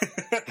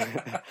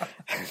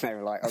 They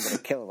were like, I'm going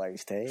to kill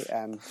those two.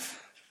 And,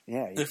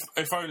 yeah.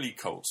 If only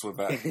cults were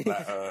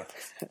that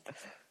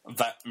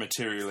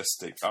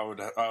materialistic, I would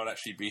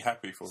actually be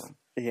happy for them.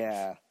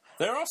 Yeah.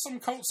 There are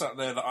some cults out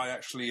there that I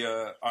actually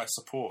I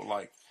support,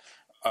 like,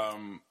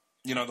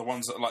 you know, the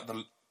ones that, like,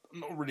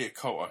 not really a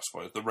cult, I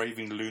suppose, the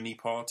Raving Loony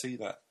Party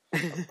that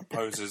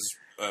opposes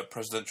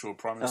presidential or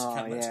prime minister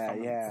candidates.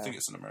 I think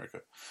it's in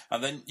America.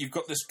 And then you've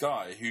got this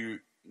guy who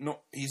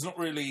he's not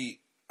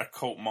really a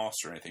cult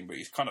master or anything, but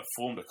he's kind of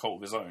formed a cult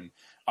of his own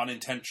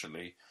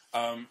unintentionally.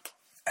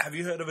 Have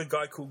you heard of a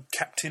guy called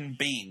Captain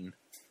Bean?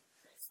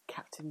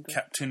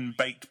 Captain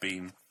Baked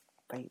Bean.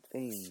 Baked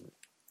Bean.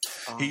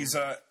 Oh. He's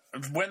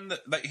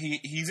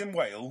he's in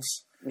Wales.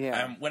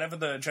 Yeah. Whenever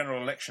the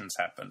general elections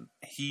happen,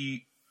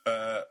 he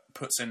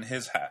puts in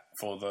his hat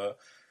for the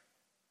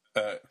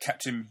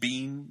Captain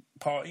Bean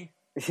Party.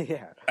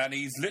 Yeah. And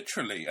he's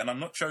literally, and I'm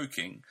not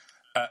joking,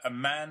 a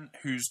man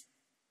who's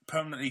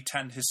permanently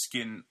tanned his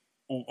skin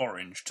all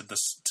orange to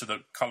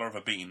the colour of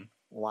a bean.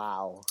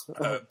 Wow.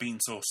 Bean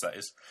sauce, that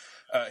is.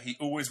 He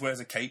always wears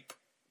a cape.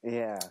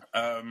 Yeah.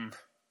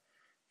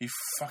 He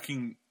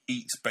fucking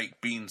eats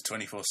baked beans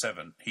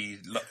 24/7.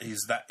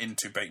 He's that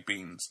into baked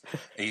beans.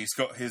 He's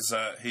got his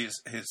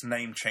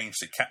name changed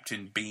to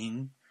Captain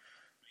Bean.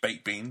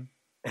 Baked Bean.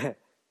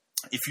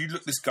 If you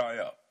look this guy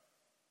up,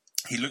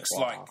 he looks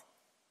like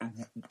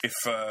if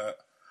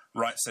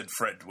Right Said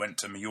Fred went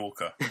to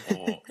Mallorca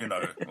or, you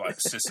know, like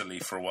Sicily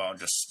for a while and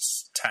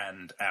just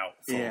tanned out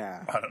for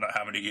I don't know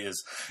how many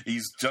years.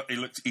 He's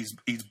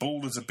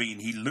bald as a bean.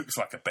 He looks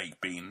like a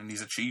baked bean, and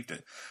he's achieved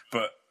it.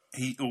 But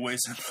he always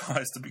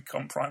applies to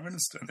become prime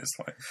minister, and it's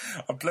like,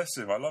 oh, bless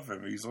him, I love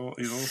him. He's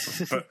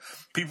awesome. But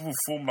people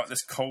form like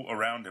this cult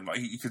around him,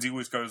 like because he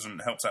always goes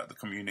and helps out the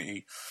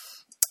community.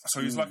 So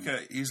he's like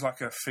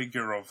a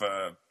figure of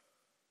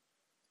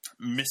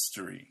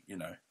mystery, you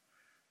know.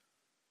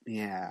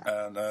 Yeah.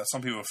 And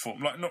some people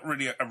form like not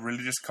really a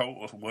religious cult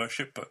or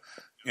worship, but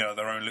you know,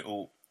 their own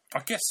little, I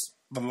guess,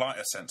 the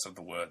lighter sense of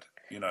the word.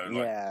 You know,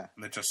 like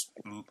they're just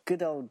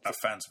good old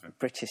fans of him.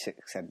 British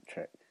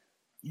eccentric.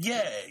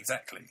 Yeah,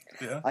 exactly.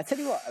 Yeah. I tell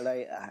you what,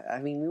 like, I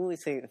mean, we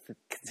always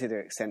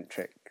consider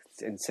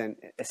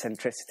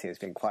eccentricity as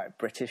being quite a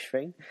British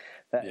thing,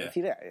 but if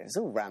you look, it's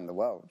all around the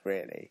world,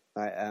 really.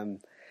 Like, the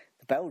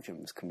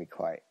Belgians can be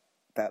quite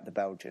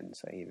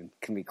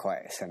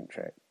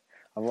eccentric.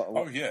 I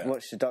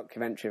watched a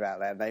documentary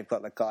about that. They've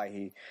got the guy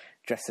who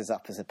dresses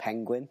up as a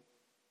penguin.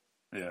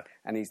 Yeah.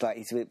 And he's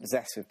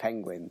obsessed with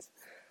penguins.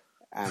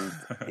 And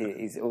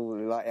he's all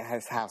like,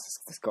 his house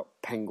has got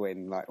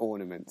penguin like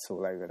ornaments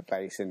all over the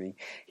place, and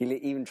he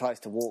even tries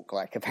to walk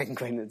like a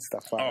penguin and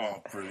stuff like that.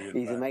 Oh, brilliant!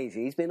 He's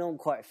amazing. He's been on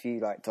quite a few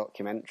like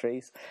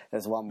documentaries.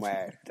 There's one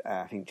where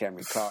I think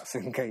Jeremy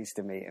Clarkson goes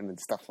to meet him and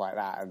stuff like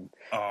that. And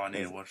I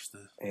need to watch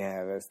this.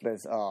 Yeah,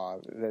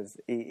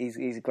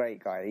 he's a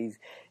great guy.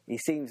 He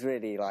seems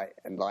really like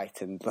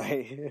enlightened.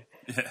 Like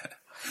yeah.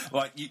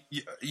 Like,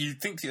 you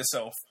think to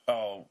yourself,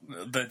 oh,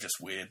 they're just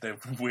weird. They're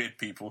weird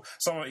people.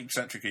 Some are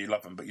eccentric and you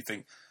love them, but you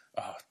think,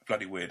 oh,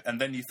 bloody weird.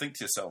 And then you think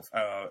to yourself,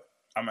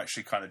 I'm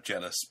actually kind of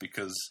jealous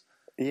because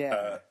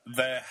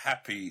they're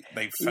happy.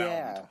 They've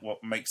found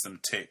what makes them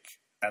tick.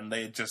 And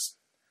they just,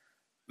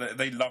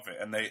 they love it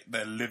and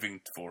they're living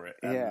for it.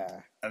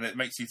 And, and it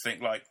makes you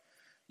think, like,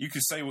 you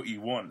can say what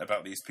you want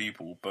about these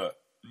people, but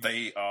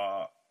they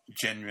are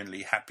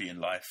genuinely happy in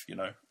life, you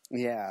know?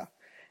 Yeah.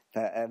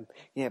 But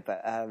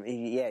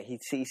he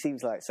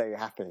seems like so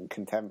happy and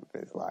content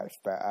with his life.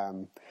 But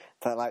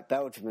like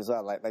Belgium as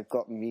well, like they've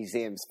got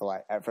museums for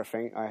like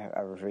everything.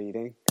 I was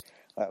reading,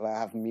 like they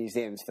have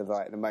museums for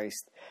like the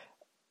most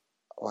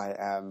like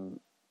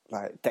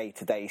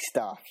day-to-day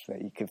stuff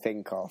that you can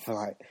think of,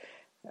 like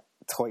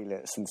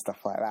toilets and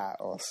stuff like that.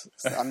 Or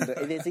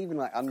there's even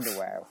like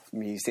underwear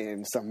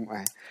museum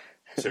somewhere.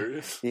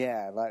 Serious?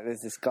 Yeah, like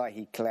there's this guy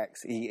he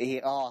collects. He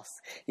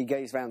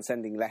goes around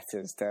sending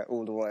letters to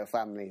all the royal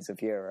families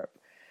of Europe,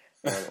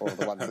 or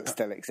the ones that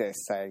still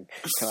exist, saying,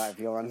 "Can I have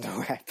your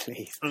underwear,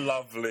 please?"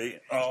 Lovely.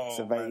 Oh, it's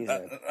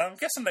amazing. I'm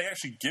guessing they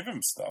actually give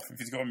him stuff if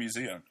he's got a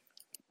museum.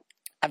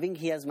 I think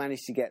he has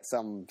managed to get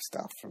some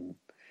stuff from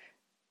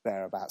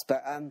thereabouts,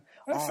 but fair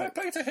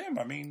play to him.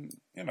 I mean,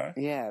 you know.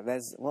 Yeah,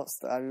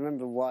 I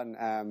remember one.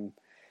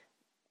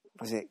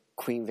 Was it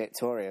Queen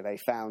Victoria? They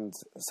found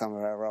some of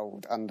her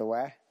old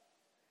underwear,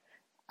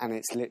 and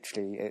it's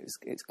literally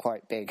it's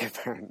quite big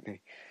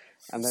apparently.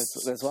 And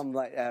there's one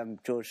like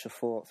George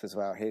IV as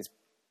well. His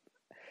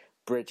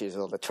bridges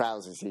or the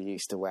trousers he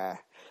used to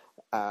wear,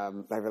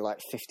 they were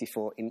like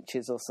 54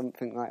 inches or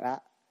something like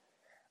that.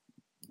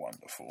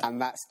 Wonderful.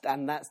 And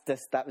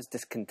that was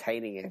just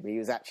containing him. He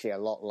was actually a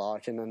lot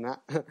larger than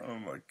that. Oh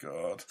my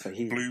god. So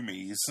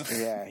Bloomies.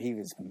 Yeah, he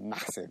was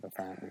massive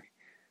apparently.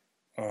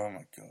 Oh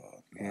my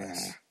god.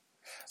 Nice. Yeah.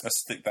 Let's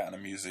stick that in a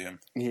museum.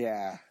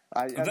 Yeah.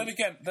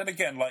 Then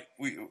again, like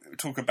we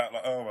talk about,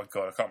 like, oh my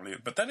god, I can't believe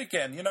it. But then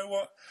again, you know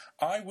what?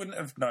 I wouldn't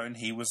have known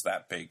he was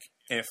that big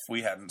if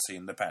we hadn't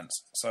seen the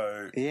pants.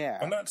 So yeah,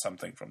 I learned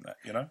something from that.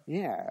 You know?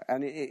 Yeah,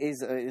 and it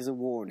is a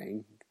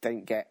warning.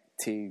 Don't get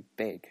too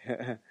big.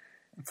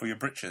 For your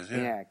britches,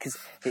 yeah. Yeah, because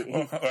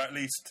or at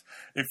least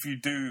if you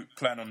do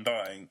plan on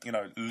dying, you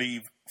know,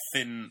 leave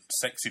thin,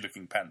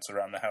 sexy-looking pants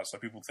around the house so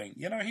people think,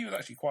 you know, he was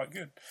actually quite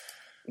good.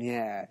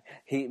 Yeah,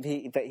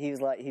 but he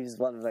was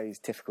one of those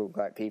typical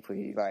like people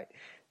who like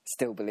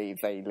still believe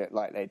they look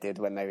like they did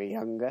when they were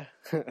younger.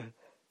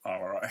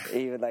 All right.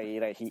 Even though he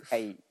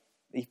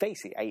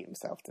basically ate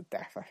himself to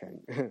death, I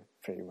think,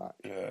 pretty much.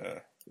 Yeah.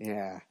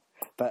 Yeah,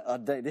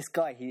 but this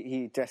guy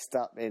he dressed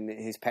up in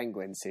his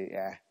penguin suit.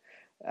 Yeah.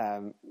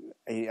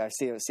 I've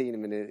seen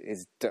him in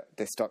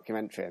this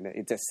documentary, and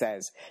it just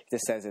says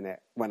in it,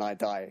 when I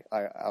die,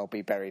 I'll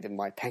be buried in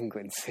my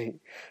penguin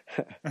suit.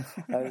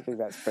 I think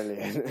that's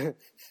brilliant.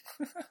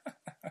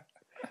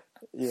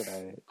 You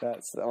know,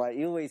 that's like,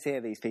 you always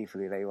hear these people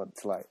who they want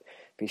to like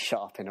be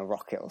shot up in a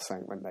rocket or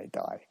something when they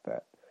die,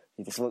 but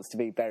he just wants to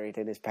be buried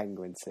in his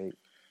penguin suit.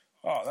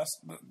 Oh,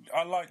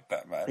 I like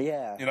that, man.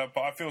 Yeah. You know,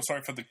 but I feel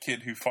sorry for the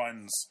kid who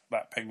finds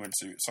that penguin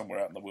suit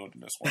somewhere out in the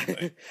wilderness one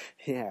day.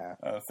 Yeah.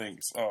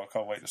 Thinks, I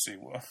can't wait to see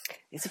what.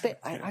 It's a bit.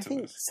 I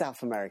think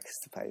South America's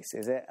the place.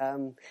 Is it?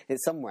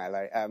 It's somewhere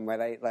like where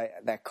they like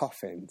their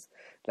coffins.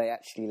 They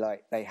actually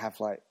like they have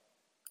like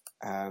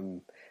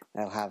they'll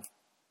have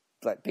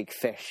like big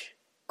fish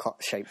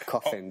shaped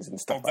coffins and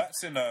stuff. Oh,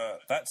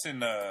 that's in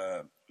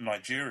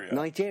Nigeria.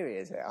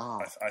 Nigeria, is it? Ah,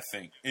 I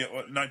think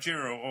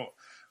Nigeria or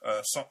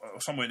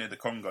somewhere near the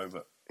Congo,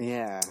 but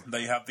yeah,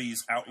 they have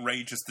these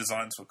outrageous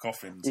designs for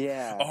coffins.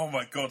 Yeah. Oh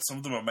my god, some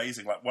of them are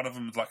amazing. Like one of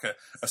them is like a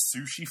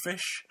sushi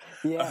fish.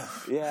 Yeah,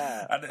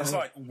 yeah. And it's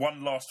like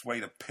one last way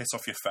to piss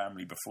off your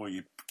family before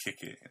you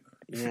kick it.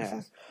 You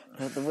know?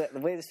 Yeah. The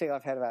weirdest thing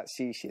I've heard about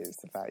sushi is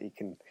the fact you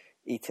can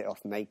eat it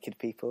off naked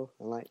people.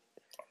 And like,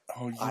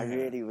 oh yeah, I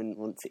really wouldn't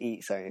want to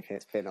eat something if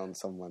it's been on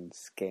someone's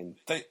skin.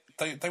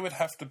 They would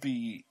have to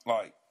be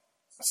like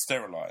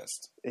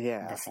sterilized,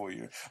 before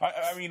you.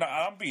 I mean,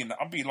 I'm being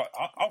like,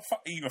 I'll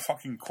eat a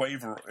fucking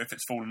quaver if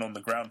it's falling on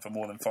the ground for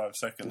more than 5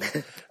 seconds,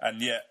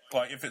 and yet,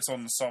 like, if it's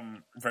on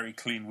some very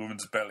clean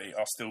woman's belly,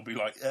 I'll still be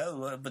like,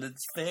 oh, but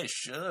it's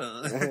fish.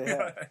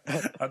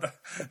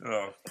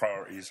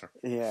 Priorities.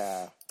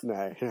 Yeah,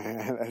 no,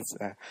 that's,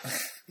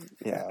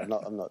 yeah, I'm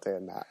not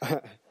doing that.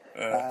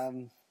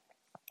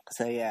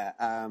 So yeah,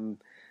 I'm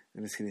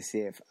just going to see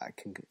if I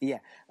can. Yeah,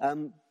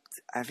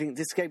 I think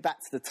just go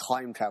back to the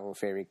time travel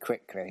theory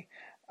quickly.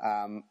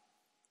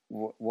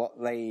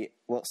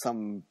 What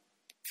some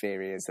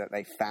theory is that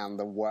they found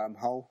a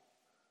wormhole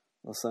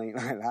or something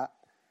like that.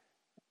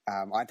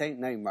 I don't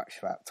know much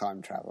about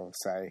time travel,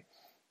 so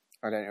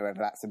I don't know whether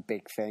that's a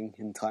big thing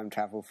in time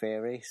travel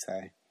theory. So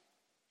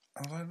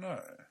I don't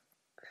know.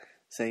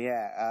 So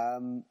yeah,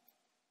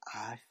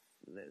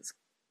 let's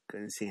go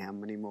and see how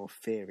many more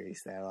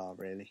theories there are.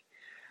 Really.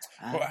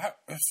 Well,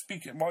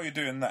 speaking while you're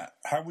doing that,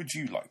 how would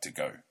you like to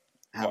go?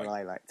 How would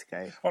I like to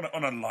go?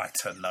 On a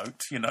lighter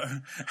note, you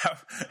know,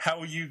 how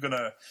are you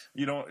gonna?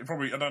 You know,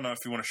 probably I don't know if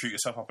you want to shoot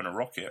yourself up in a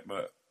rocket,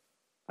 but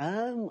I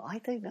don't know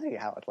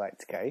how I'd like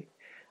to go.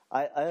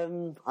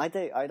 I'd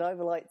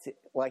either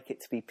like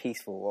it to be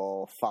peaceful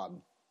or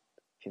fun.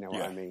 If you know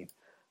what I mean.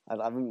 I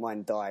wouldn't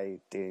mind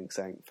doing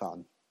something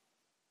fun.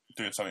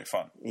 Doing something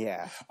fun.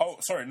 Yeah. Oh,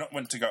 sorry, not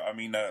when to go. I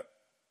mean,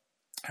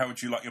 how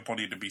would you like your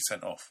body to be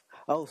sent off?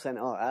 Oh, sent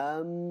off.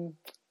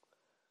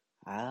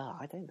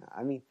 I don't know.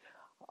 I mean,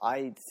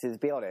 to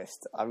be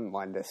honest, I wouldn't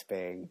mind us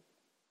being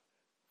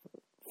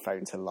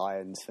thrown to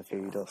lions for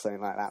food or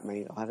something like that. I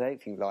mean, I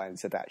don't think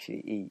lions would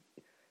actually eat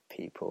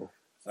people.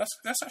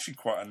 That's actually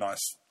quite a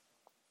nice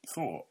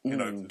thought, you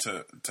know,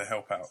 to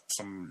help out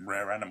some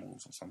rare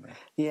animals or something.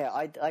 Yeah,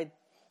 I like.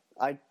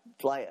 I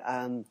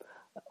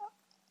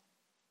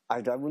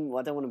don't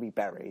want to be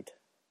buried.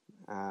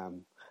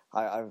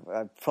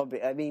 I'd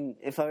probably. I mean,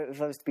 if I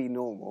was to be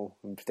normal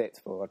and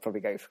predictable, I'd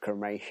probably go for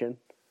cremation.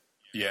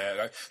 Yeah.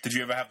 Like, did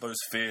you ever have those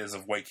fears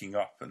of waking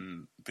up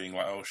and being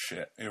like, "Oh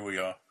shit, here we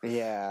are"?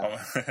 Yeah.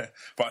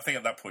 But I think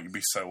at that point you'd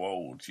be so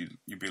old,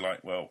 you'd be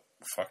like, "Well,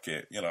 fuck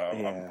it," you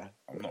know.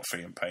 I'm not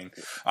feeling pain.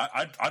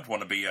 I'd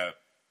want to be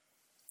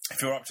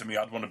if you're up to me,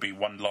 I'd want to be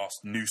one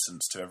last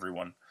nuisance to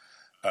everyone,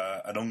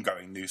 an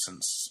ongoing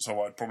nuisance.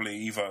 So I'd probably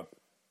either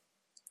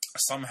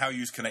somehow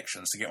use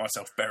connections to get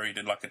myself buried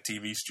in like a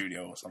TV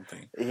studio or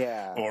something.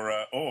 Yeah.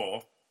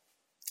 Or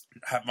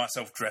have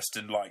myself dressed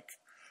in like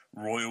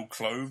royal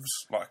clothes,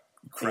 like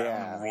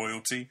crown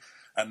royalty,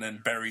 and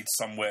then buried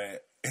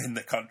somewhere in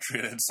the country,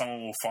 and then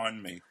someone will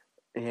find me.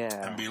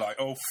 Yeah. And be like,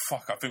 oh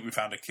fuck, I think we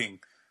found a king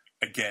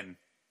again.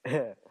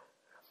 I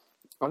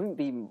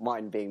wouldn't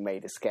mind being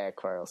made a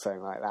scarecrow or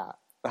something like that.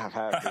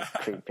 That'd be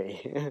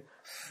creepy.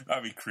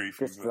 That'd be creepy.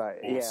 Just like,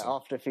 awesome. yeah,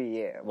 after a few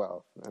years,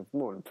 well,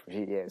 more than a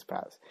few years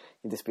perhaps,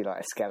 you'd just be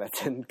like a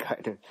skeleton,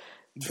 kind of,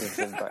 with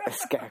some, like a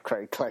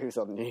scarecrow clothes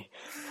on you.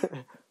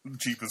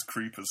 Jeepers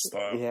Creepers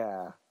style.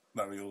 Yeah.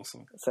 That'd be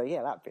awesome. So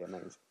yeah, that'd be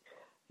amazing.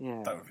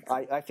 Yeah, That would be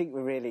cool. I think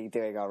we're really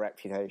doing our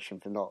reputation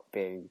for not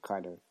being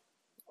kind of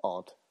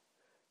odd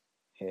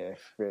here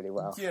really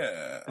well.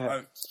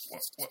 Yeah.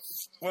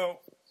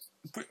 Well,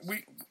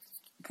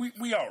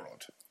 we are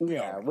odd.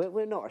 Yeah,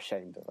 we're not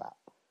ashamed of that.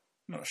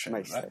 Not ashamed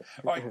of that.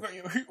 Mostly. Like,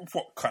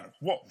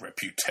 what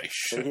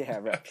reputation? Yeah,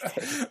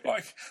 reputation.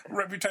 Like,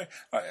 reputation.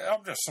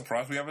 I'm just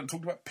surprised we haven't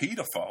talked about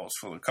paedophiles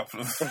for a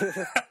couple of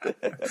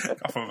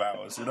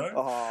hours, you know?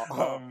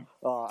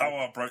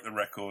 I broke the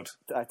record.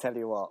 I tell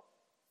you what,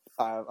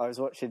 I was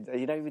watching,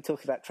 you know, we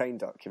talk about train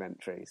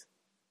documentaries.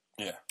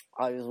 Yeah.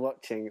 I was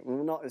watching,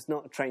 it's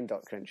not a train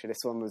documentary,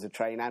 this one was a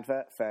train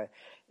advert for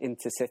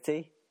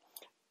Intercity,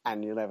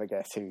 and you'll never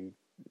guess who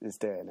is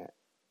doing it.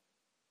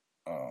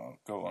 Oh,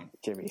 go on.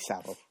 Jimmy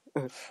Savile.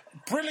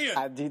 Brilliant!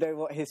 And do you know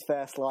what his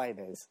first line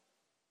is?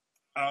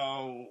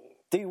 Oh.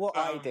 Do what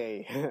I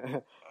do.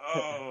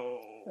 Oh.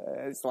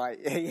 It's like,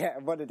 yeah,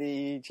 one of the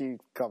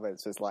YouTube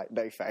comments was like,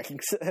 no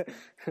thanks.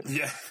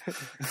 Yeah.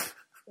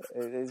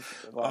 It is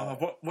like,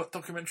 what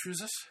documentary is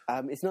this?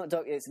 it's not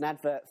it's an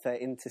advert for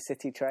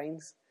Intercity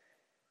trains.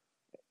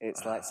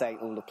 It's like saying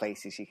all the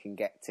places you can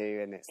get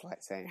to, and it's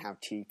like saying how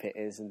cheap it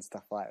is and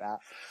stuff like that.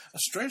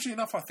 Strangely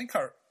enough, I think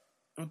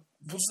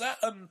was that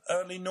an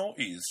early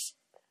noughties?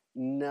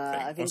 No,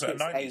 I think Was it a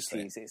it's 90s 80s.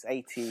 thing? It's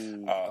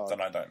 80.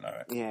 Then I don't know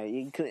it. Yeah,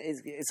 you can,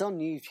 it's on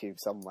YouTube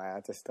somewhere. I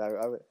just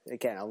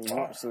again, I'm not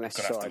unless I'm gonna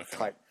have sure to I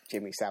type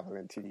Jimmy Savile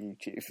into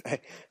YouTube.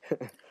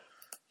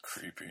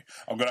 Creepy.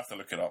 I'm gonna have to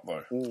look it up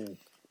though.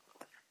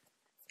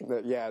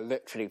 But yeah,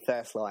 literally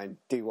first line,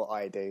 do what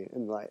I do,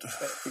 and like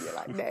you're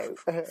like no.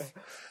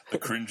 The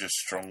cringe is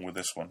strong with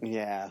this one.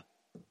 Yeah.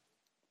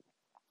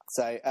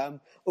 So,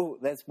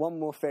 there's one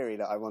more theory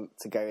that I want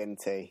to go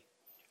into.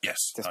 Yes,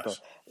 nice.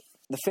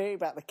 The theory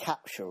about the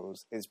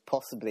capsules is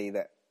possibly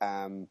that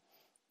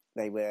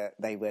they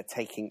were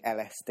taking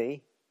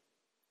LSD.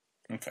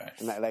 Okay.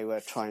 And that they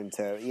were trying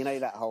to, you know,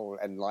 that whole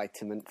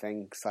enlightenment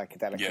thing,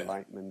 psychedelic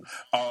enlightenment.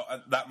 Oh,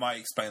 that might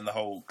explain the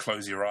whole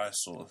close your eyes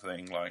sort of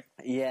thing. Like,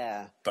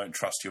 yeah, don't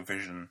trust your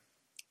vision.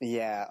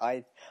 Yeah,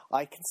 I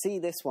can see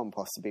this one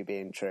possibly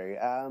being true.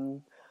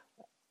 And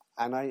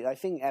I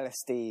think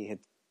LSD had,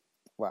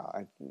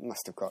 I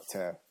must have got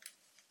to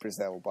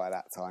Brazil by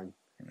that time.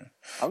 Yeah.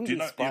 I wouldn't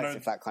be surprised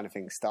if that kind of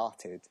thing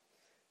started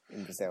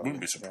in Brazil. Wouldn't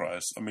be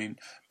surprised. I mean,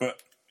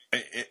 but I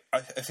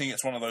think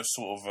it's one of those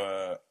sort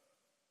of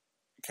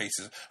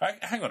cases.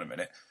 Hang on a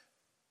minute.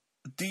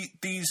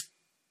 These,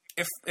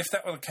 if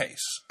that were the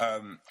case,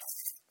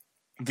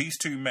 these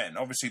two men,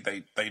 obviously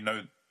they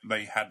know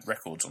they had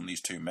records on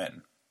these two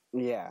men.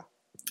 Yeah.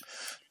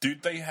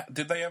 Did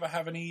they ever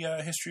have any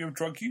history of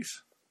drug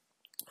use?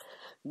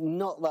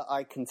 Not that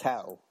I can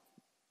tell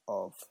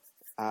of.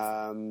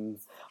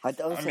 It's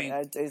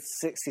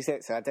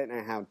 66. So I don't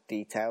know how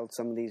detailed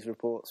some of these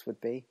reports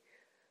would be.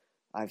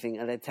 I think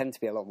they tend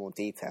to be a lot more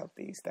detailed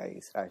these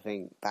days. I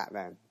think back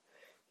then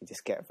you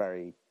just get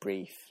very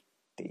brief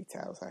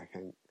details. I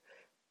think.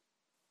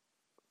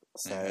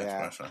 So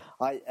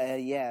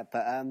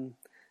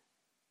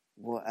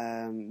what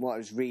I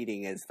was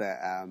reading is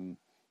that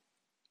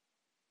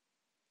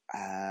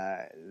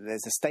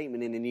there's a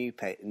statement in the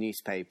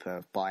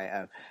newspaper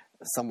by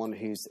someone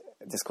who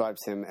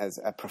describes him as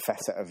a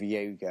professor of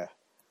yoga,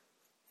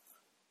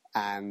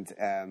 and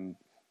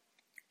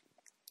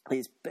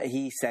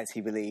he says he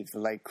believes the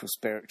local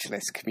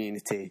spiritualist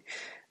community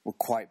were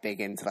quite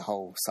big into the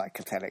whole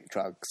psychedelic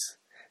drugs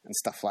and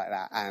stuff like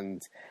that,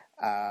 and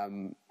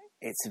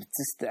it's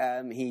just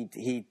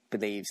he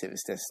believes it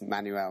was just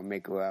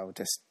Miguel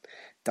just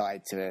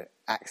died to an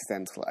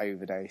accidental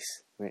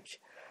overdose, which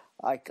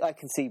I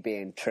can see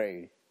being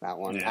true. That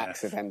one,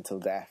 accidental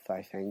death,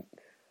 I think.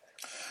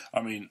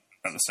 I mean,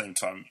 at the same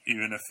time,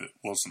 even if it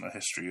wasn't a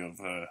history of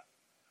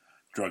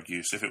drug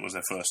use, if it was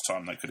their first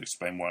time, they could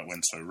explain why it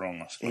went so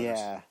wrong, I suppose.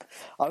 Yeah.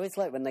 I always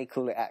like when they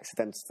call it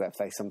accidental death,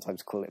 they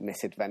sometimes call it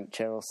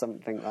misadventure or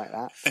something like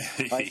that.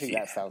 I think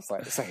that sounds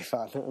like so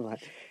fun.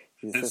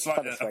 It's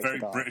like a very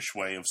British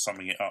way of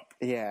summing it up.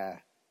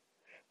 Yeah.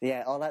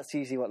 Yeah, that's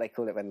usually what they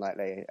call it when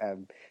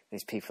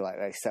these people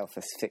they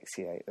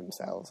self-asphyxiate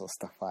themselves or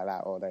stuff like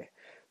that, or they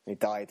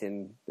died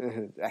in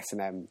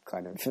S&M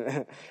kind of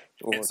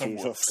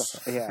orgies or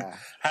stuff. Yeah.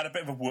 Had a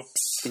bit of a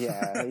whoops.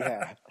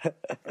 Yeah.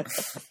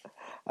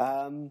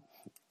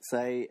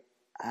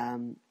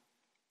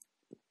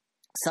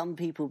 Some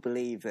people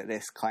believe that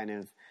this kind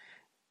of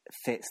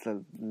fits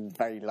the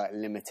very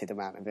limited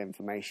amount of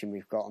information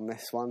we've got on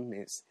this one.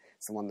 It's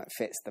the one that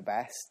fits the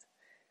best,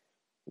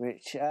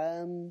 which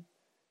I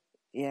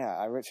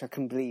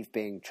can believe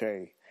being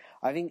true.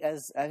 I think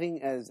as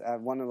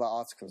one of the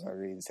articles I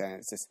read saying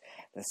it's just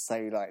there's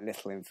so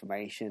little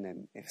information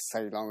and it's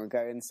so long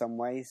ago in some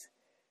ways,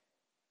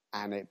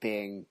 and it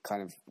being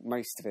kind of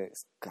most of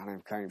it's kind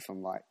of coming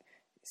from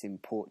it's in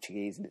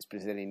Portuguese and it's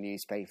Brazilian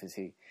newspapers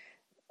who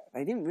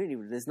they didn't really.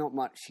 There's not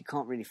much. You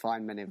can't really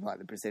find many of like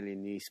the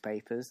Brazilian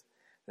newspapers.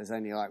 There's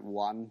only like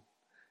one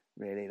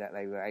really that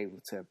they were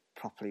able to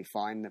properly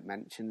find that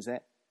mentions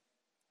it.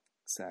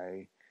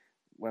 So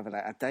whether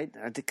they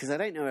because I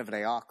don't know whether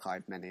they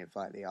archived many of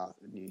like the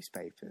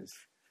newspapers.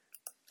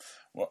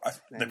 Well,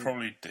 they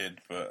probably did,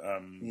 but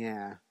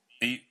yeah.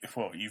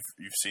 Well,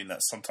 you've seen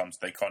that sometimes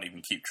they can't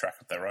even keep track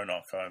of their own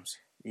archives.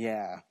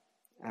 Yeah.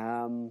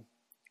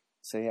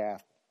 So yeah,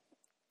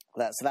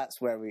 that's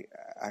where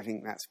I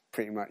think that's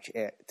pretty much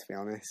it. To be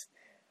honest,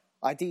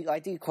 I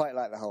do quite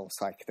like the whole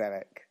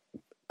psychedelic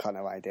kind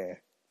of idea.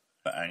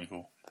 That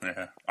angle,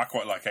 yeah. I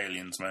quite like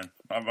aliens, man.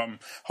 I'm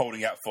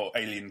holding out for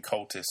alien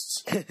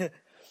cultists.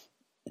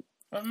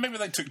 Maybe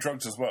they took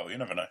drugs as well. You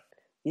never know.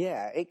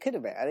 Yeah, it could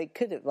have been. And it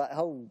could have, like, the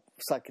whole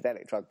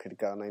psychedelic drug could have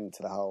gone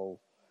into the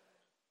whole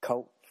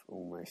cult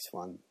almost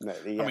one.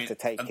 You have to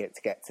take it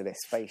to get to this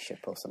spaceship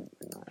or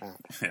something like that.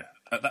 Yeah,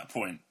 at that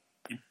point,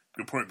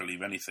 you'll probably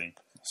believe anything.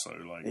 So,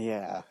 like...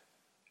 Yeah.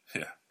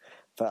 Yeah.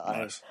 But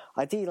nice.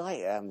 I do like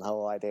the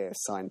whole idea of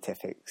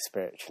scientific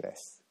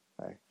spiritualists.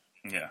 So.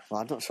 Yeah.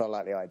 Well, I'm not sure I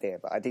like the idea,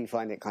 but I do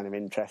find it kind of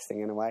interesting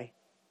in a way.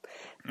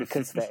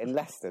 Because in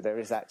Leicester, there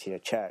is actually a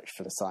church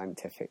for the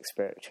scientific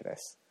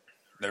spiritualists.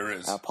 There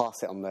is. I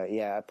pass it on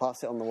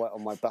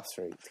on my bus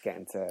route to get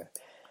into.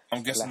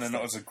 I'm guessing Leicester.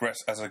 they're not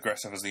as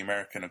aggressive as the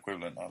American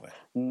equivalent, are they?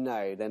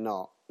 No, they're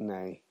not.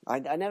 No, I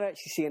never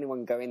actually see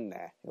anyone go in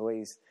there. It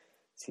always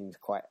seems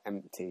quite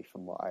empty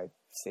from what I've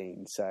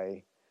seen.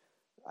 So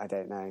I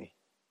don't know,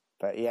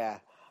 but yeah,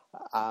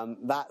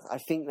 I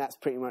think that's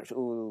pretty much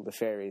all the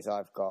theories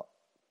I've got.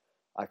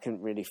 I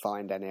couldn't really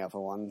find any other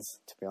ones,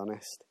 to be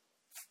honest.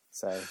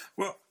 So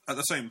well, at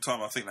the same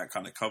time, I think that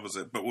kind of covers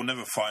it, but we'll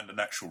never find an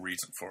actual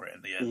reason for it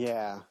in the end.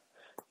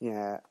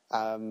 Yeah,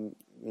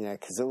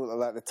 because all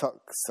like the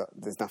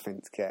there's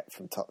nothing to get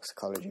from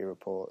toxicology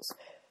reports.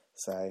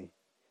 So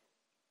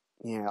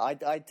yeah,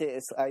 I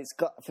did. It's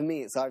got for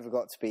me. It's either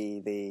got to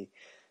be the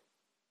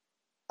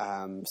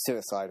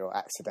suicide or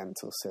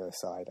accidental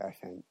suicide. I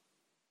think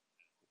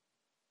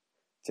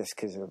just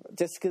because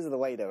of the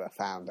way they were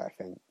found. I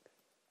think.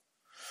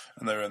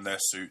 And they're in their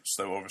suits.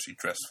 They were obviously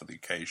dressed for the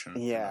occasion.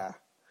 Yeah.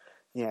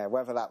 Yeah,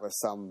 whether that was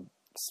some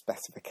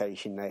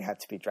specification they had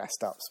to be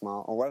dressed up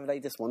smart, or whether they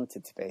just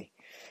wanted to be,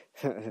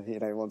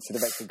 wanted to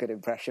make a good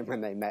impression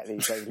when they met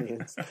these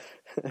aliens.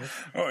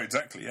 Oh,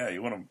 exactly. Yeah,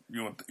 you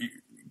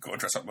got to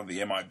dress up with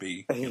the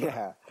MIB.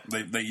 Yeah,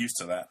 they're used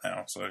to that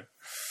now. So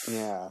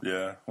yeah,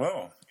 yeah.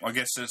 Well, I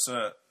guess it's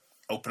a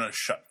open and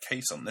shut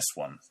case on this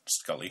one,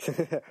 Scully.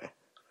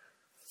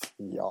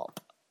 Yup.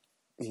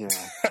 Yeah.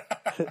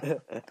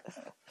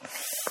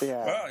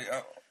 Yeah. Well,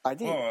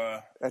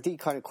 yeah. I do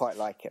kind of quite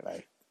like it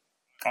though.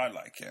 I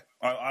like it.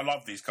 I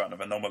love these kind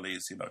of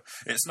anomalies,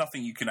 It's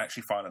nothing you can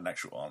actually find an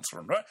actual answer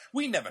on, right?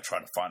 We never try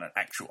to find an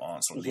actual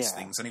answer on these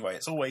things anyway.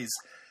 It's always,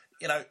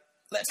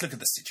 let's look at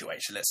the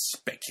situation, let's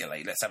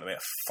speculate, let's have a bit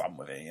of fun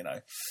with it,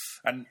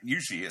 And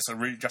usually it's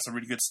just a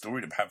really good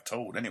story to have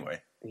told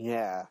anyway.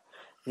 Yeah.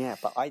 Yeah,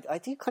 but I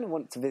do kind of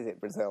want to visit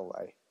Brazil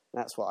though.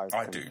 That's what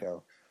I do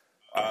feel.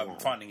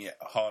 Finding it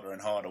harder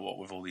and harder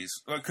with all these,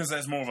 because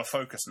there's more of a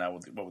focus now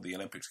with the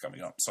Olympics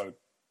coming up. So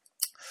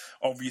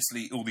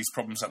obviously all these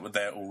problems that were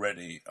there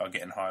already are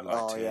getting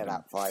highlighted. Oh yeah,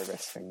 that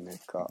virus thing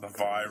they've got. The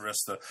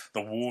virus,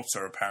 the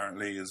water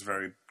apparently is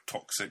very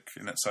toxic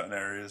in certain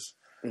areas.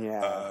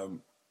 Yeah.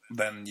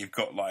 Then you've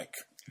got like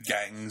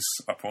gangs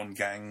upon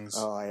gangs.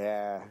 Oh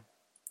yeah.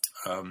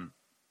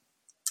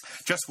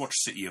 Just watch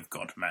City of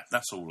God, Matt.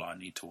 That's all I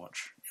need to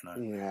watch.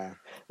 Yeah,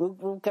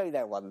 we'll go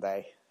there one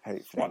day.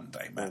 Hopefully. One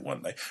day, man.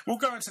 One day. We'll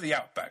go into the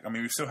outback. I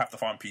mean, we still have to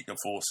find Peter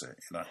Fawcett,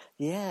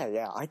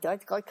 Yeah. I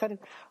kind of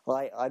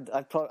like.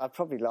 I'd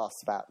probably last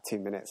about 2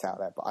 minutes out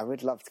there, but I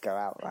would love to go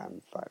out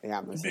around like the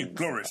Amazon. It'd be a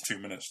glorious 2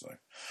 minutes, though.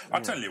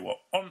 I'll tell you what.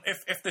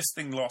 If this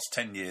thing lasts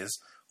 10 years,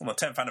 on the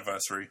 10th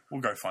anniversary,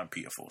 we'll go find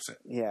Peter Fawcett.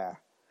 Yeah.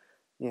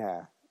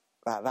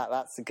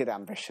 That's a good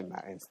ambition.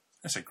 That is.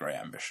 That's a great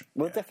ambition.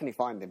 We'll definitely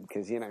find him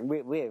because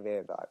we're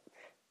here like.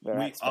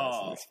 We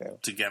are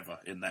together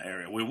in that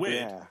area. We're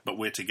weird, but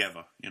we're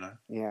together,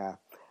 Yeah.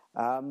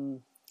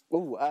 On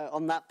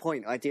that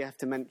point, I do have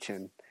to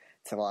mention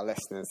to our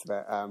listeners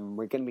that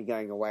we're going to be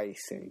going away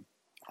soon.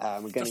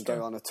 We're going to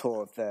go on a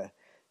tour of the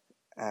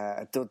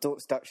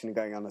Dorks Dutch are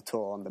going on a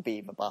tour on the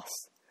Beaver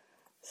bus.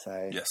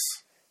 So yes,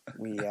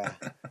 we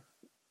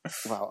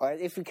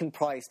if we can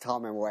prize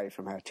Tama away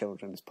from her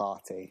children's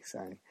party,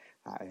 so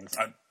that is.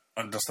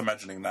 I'm just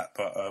imagining that,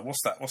 but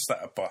what's that?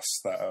 A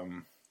bus that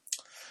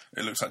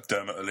It looks like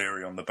Dermot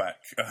O'Leary on the back.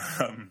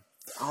 You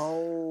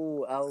know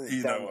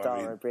what I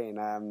mean. Breen,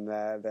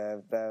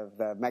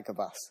 the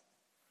Megabus.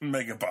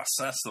 Megabus,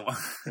 that's the one.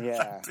 Yeah.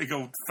 That big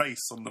old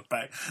face on the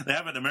back. They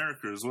have it in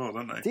America as well,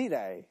 don't they? Do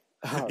they?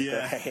 Oh,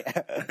 yeah.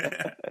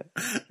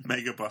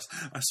 Megabus.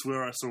 I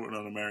swear I saw it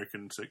on an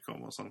American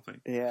sitcom or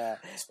something. Yeah.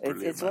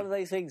 It's one of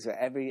those things where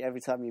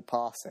every time you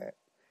pass it,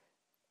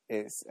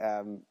 it's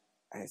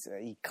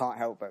You can't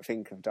help but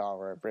think of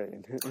Dara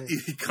O'Brien.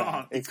 You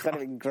can't. It's kind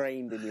of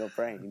ingrained in your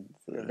brain.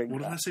 What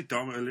did I say?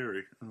 Dharma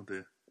O'Leary? Oh,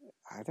 dear.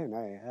 I don't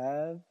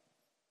know.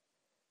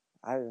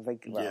 I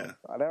think,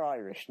 they're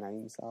Irish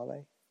names, are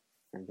they?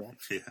 I guess.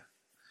 Yeah.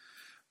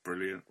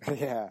 Brilliant.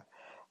 Yeah.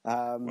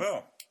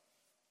 Well,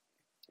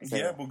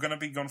 we're going to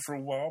be gone for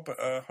a while, but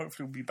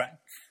hopefully we'll be back,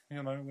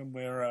 when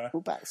we're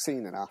back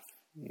soon enough,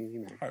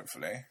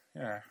 Hopefully,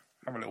 yeah.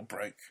 Have a little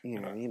break.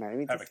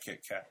 Have a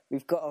Kit Kat.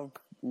 We've got to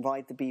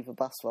ride the Beaver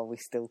bus while we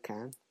still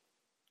can.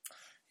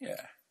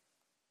 Yeah.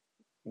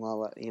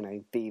 While,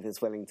 Beaver's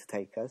willing to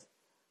take us.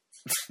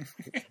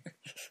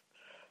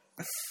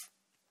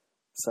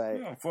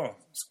 So, well,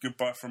 it's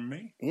goodbye from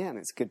me. Yeah, and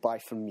it's goodbye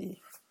from me.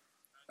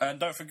 And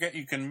don't forget,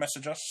 you can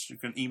message us, you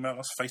can email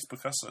us,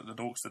 Facebook us at The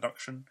Dorks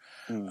Deduction.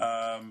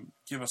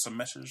 Give us a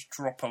message,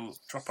 slap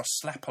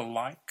a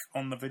like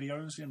on the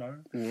videos,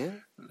 Yeah.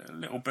 A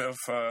little bit of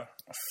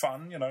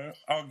fun,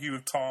 Argue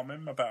with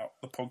Tarmim about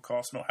the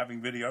podcast not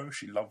having video.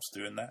 She loves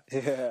doing that.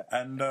 Yeah.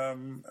 And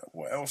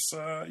what else?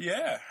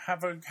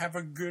 Have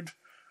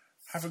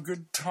a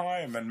good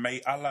time, and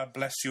may Allah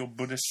bless your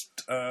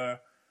Buddhist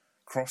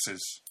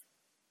crosses.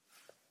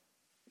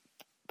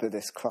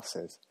 Buddhist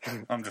crosses.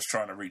 I'm just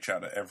trying to reach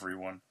out to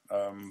everyone. Who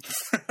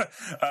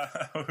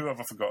have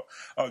I forgot?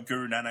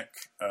 Guru Nanak.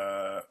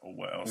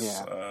 What else?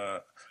 Yeah.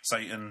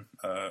 Satan.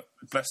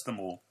 Bless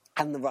them all.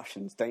 And the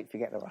Russians. Don't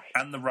forget the Russians.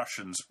 And the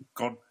Russians.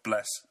 God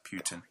bless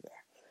Putin.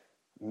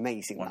 Yeah.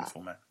 Amazing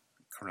Wonderful man.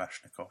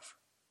 Kalashnikov.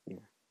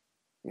 Yeah.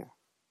 Yeah.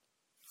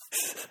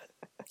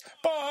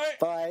 Bye.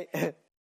 Bye.